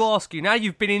I have to ask you, now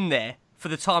you've been in there for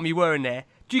the time you were in there,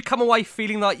 do you come away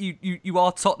feeling like you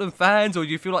are Tottenham fans, or do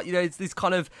you feel like, it's this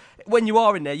kind of, when you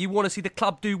are in there, you want to see the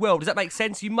club do well? Does that make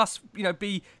sense? You must,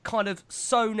 be kind of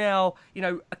so now,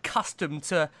 accustomed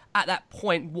to, at that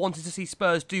point, wanting to see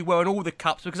Spurs do well in all the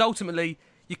cups, because ultimately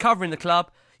you're covering the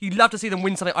club. You'd love to see them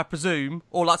win something, I presume,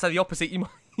 or like say the opposite. You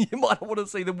might not want to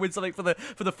see them win something for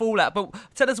the fallout. But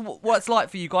tell us what it's like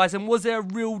for you guys, and was there a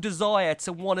real desire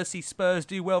to want to see Spurs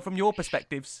do well from your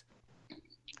perspectives?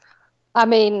 I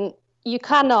mean, you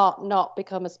cannot not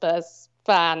become a Spurs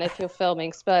fan if you're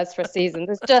filming Spurs for a season.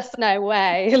 There's just no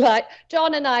way. Like,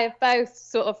 John and I have both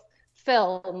sort of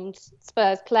filmed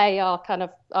Spurs play our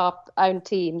own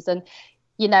teams, and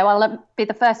I'll be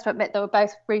the first to admit that we're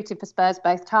both rooting for Spurs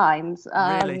both times.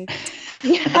 Really?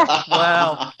 Yeah.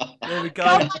 Wow. There we go.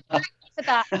 John, for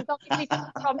that, because obviously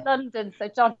he's from London, so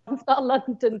John's got a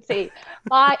London team.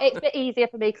 It's a bit easier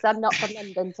for me because I'm not from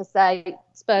London to say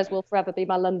Spurs will forever be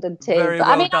my London team. Very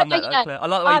well done, Claire. I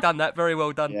like the way you've done that. Very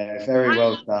well done. Yeah, very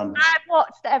well done. I've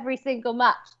watched every single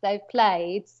match they've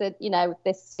played, so,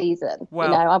 this season.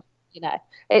 Wow.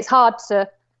 It's hard to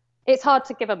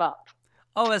give them up.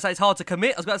 Oh, it's hard to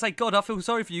commit. I was going to say, God, I feel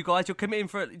sorry for you guys. You're committed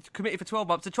for 12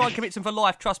 months. To try and commit to them for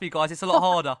life, trust me, guys, it's a lot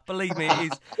harder. Believe me,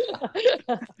 it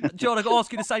is. John, I've got to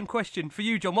ask you the same question. For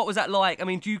you, John, what was that like? I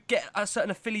mean, do you get a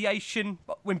certain affiliation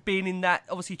when being in that,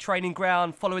 obviously, training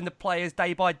ground, following the players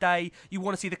day by day? You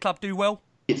want to see the club do well?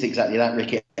 It's exactly that,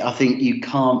 Ricky. I think you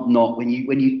can't not, when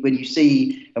you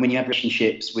see and when you have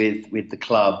relationships with the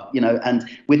club, and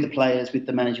with the players, with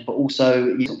the manager, but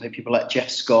also people like Jeff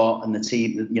Scott and the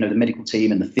team, the medical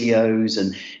team and the Theos,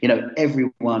 and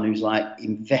everyone who's like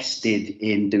invested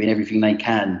in doing everything they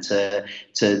can to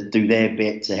do their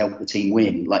bit to help the team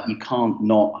win. Like, you can't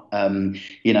not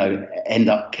end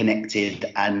up connected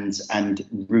and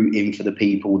rooting for the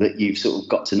people that you've sort of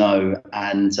got to know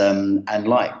and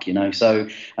like. So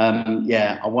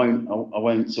I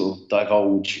won't sort of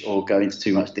divulge or go into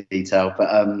too much detail, but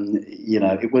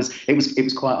it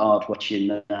was quite hard watching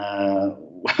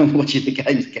the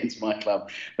games against my club,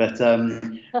 but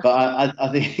I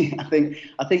think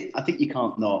you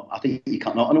can't not. I think you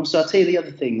can't not. And also, I'll tell you the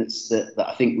other thing that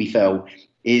I think we felt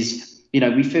is,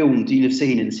 we filmed, you'll have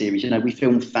seen in the series, we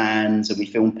filmed fans and we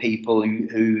filmed people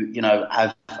who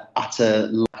have utter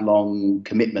lifelong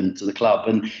commitment to the club,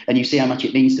 and you see how much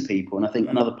it means to people. And I think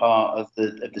another part of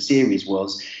the series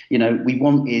was, we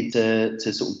wanted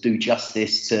to sort of do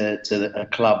justice to a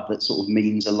club that sort of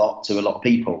means a lot to a lot of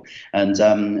people. And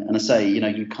I say,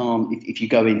 you can't, if you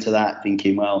go into that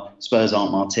thinking, well, Spurs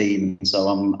aren't my team, so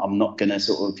I'm not going to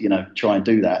sort of try and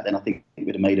do that, then I think it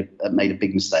would have made a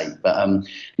big mistake. But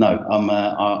no,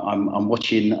 I'm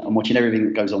watching everything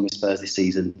that goes on with Spurs this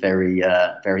season very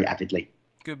very avidly.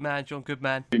 Good man, John. Good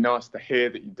man. It'd be nice to hear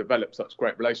that you develop such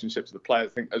great relationships with the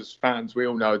players. I think as fans, we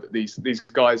all know that these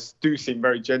guys do seem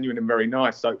very genuine and very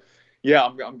nice. So, yeah,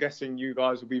 I'm guessing you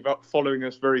guys will be following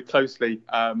us very closely.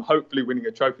 Hopefully, winning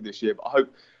a trophy this year. But I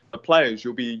hope the players,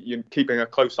 you'll be keeping a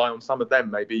close eye on some of them,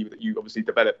 maybe that you obviously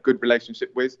develop good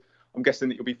relationship with. I'm guessing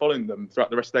that you'll be following them throughout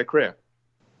the rest of their career.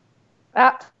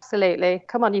 Absolutely.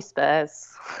 Come on, you Spurs.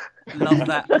 Love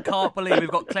that. I can't believe we've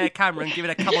got Claire Cameron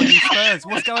giving a come on you Spurs.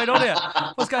 What's going on here?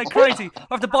 What's going crazy? I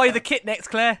have to buy you the kit next,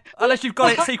 Claire. Unless you've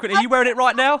got it secretly. Are you wearing it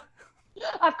right now?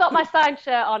 I've got my signed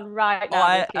shirt on right now.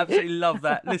 I absolutely love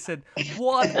that. Listen,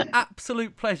 what an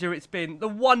absolute pleasure it's been. The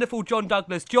wonderful John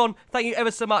Douglas. John, thank you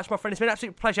ever so much, my friend. It's been an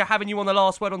absolute pleasure having you on The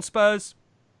Last Word on Spurs.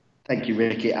 Thank you,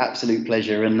 Ricky. Absolute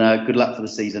pleasure, and good luck for the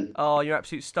season. Oh, you're an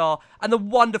absolute star. And the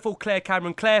wonderful Claire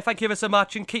Cameron. Claire, thank you ever so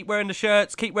much, and keep wearing the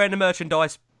shirts, keep wearing the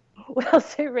merchandise. Will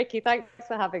do, Ricky. Thanks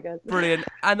for having us. Brilliant.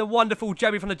 And the wonderful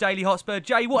Jamie from the Daily Hotspur.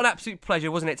 Jay, what an absolute pleasure,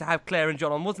 wasn't it, to have Claire and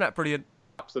John on? Wasn't that brilliant?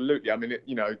 Absolutely. I mean,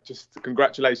 just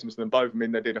congratulations to them both. I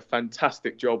mean, they did a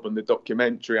fantastic job on the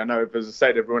documentary. I know, as I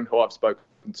said, everyone who I've spoken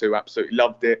to absolutely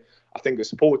loved it. I think the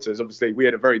supporters, obviously, we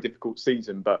had a very difficult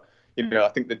season, but I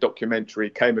think the documentary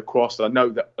came across. I know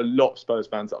that a lot of Spurs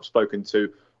fans that I've spoken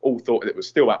to all thought that it was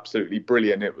still absolutely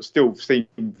brilliant. It was still seemed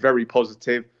very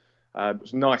positive. It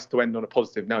was nice to end on a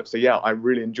positive note. So, yeah, I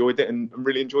really enjoyed it and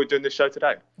really enjoyed doing this show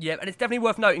today. Yeah, and it's definitely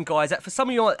worth noting, guys, that for some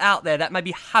of you out there that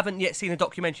maybe haven't yet seen the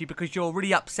documentary because you're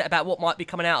really upset about what might be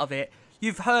coming out of it,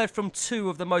 you've heard from two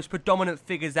of the most predominant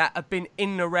figures that have been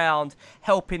in and around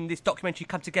helping this documentary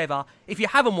come together. If you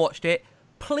haven't watched it,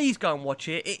 please go and watch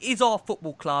it. It is our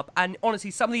football club, and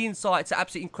honestly, some of the insights are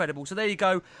absolutely incredible. So there you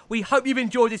go. We hope you've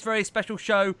enjoyed this very special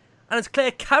show. And as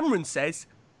Claire Cameron says,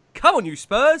 come on, you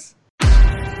Spurs.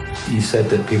 You said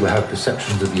that people have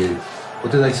perceptions of you.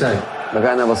 What do they say? The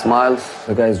guy never smiles.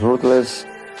 The guy is ruthless.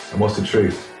 And what's the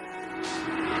truth?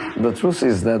 The truth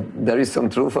is that there is some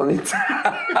truth on it.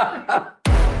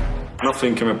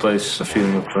 Nothing can replace a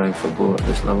feeling of playing football at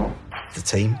this level. The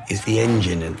team is the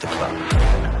engine of the club.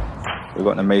 We've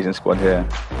got an amazing squad here.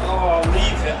 Oh,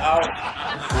 leave it out.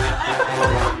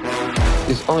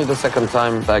 It's only the second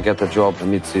time I get a job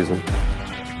mid-season.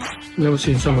 Never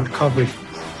seen so much coverage.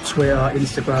 Twitter,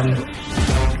 Instagram.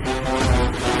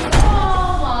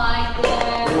 Oh my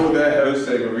God. All that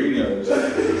Jose Mourinho.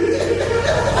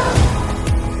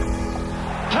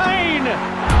 Kane!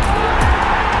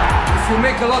 If you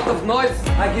make a lot of noise,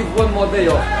 I give one more day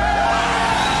off.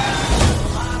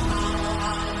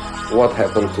 What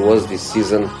happened to us this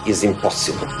season is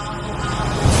impossible.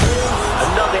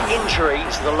 Another injury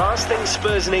is the last thing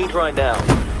Spurs need right now.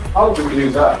 How do we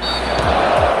do that?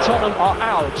 Tottenham are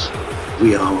out.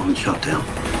 We are on shutdown.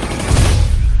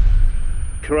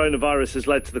 Coronavirus has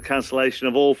led to the cancellation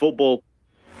of all football.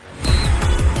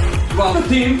 Well, the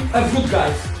team have good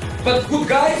guys, but good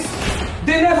guys,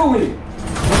 they never win.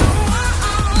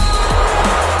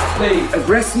 Play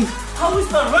aggressive. How is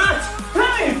that right?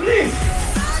 Play, please.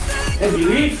 And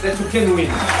believe that you can win.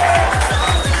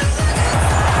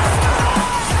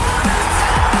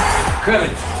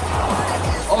 Courage,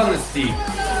 honesty,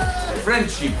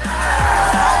 friendship.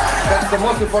 That's the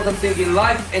most important thing in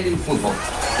life and in football.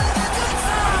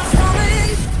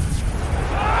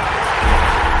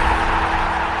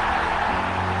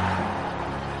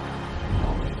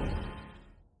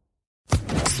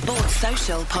 Sports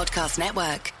Social Podcast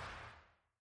Network.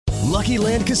 Lucky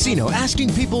Land Casino,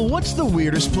 asking people, what's the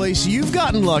weirdest place you've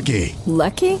gotten lucky?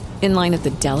 Lucky? In line at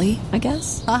the deli, I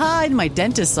guess? Aha, in my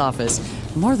dentist's office.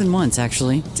 More than once,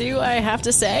 actually. Do I have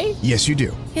to say? Yes, you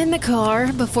do. In the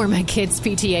car before my kids'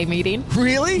 PTA meeting.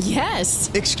 Really? Yes.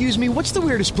 Excuse me, what's the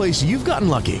weirdest place you've gotten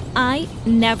lucky? I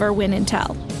never win and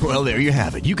tell. Well, there you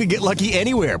have it. You can get lucky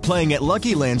anywhere, playing at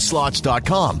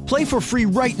LuckyLandSlots.com. Play for free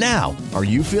right now. Are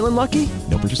you feeling lucky?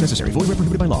 No purchase necessary. Void where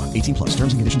prohibited by law. 18+.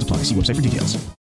 Terms and conditions apply. See website for details.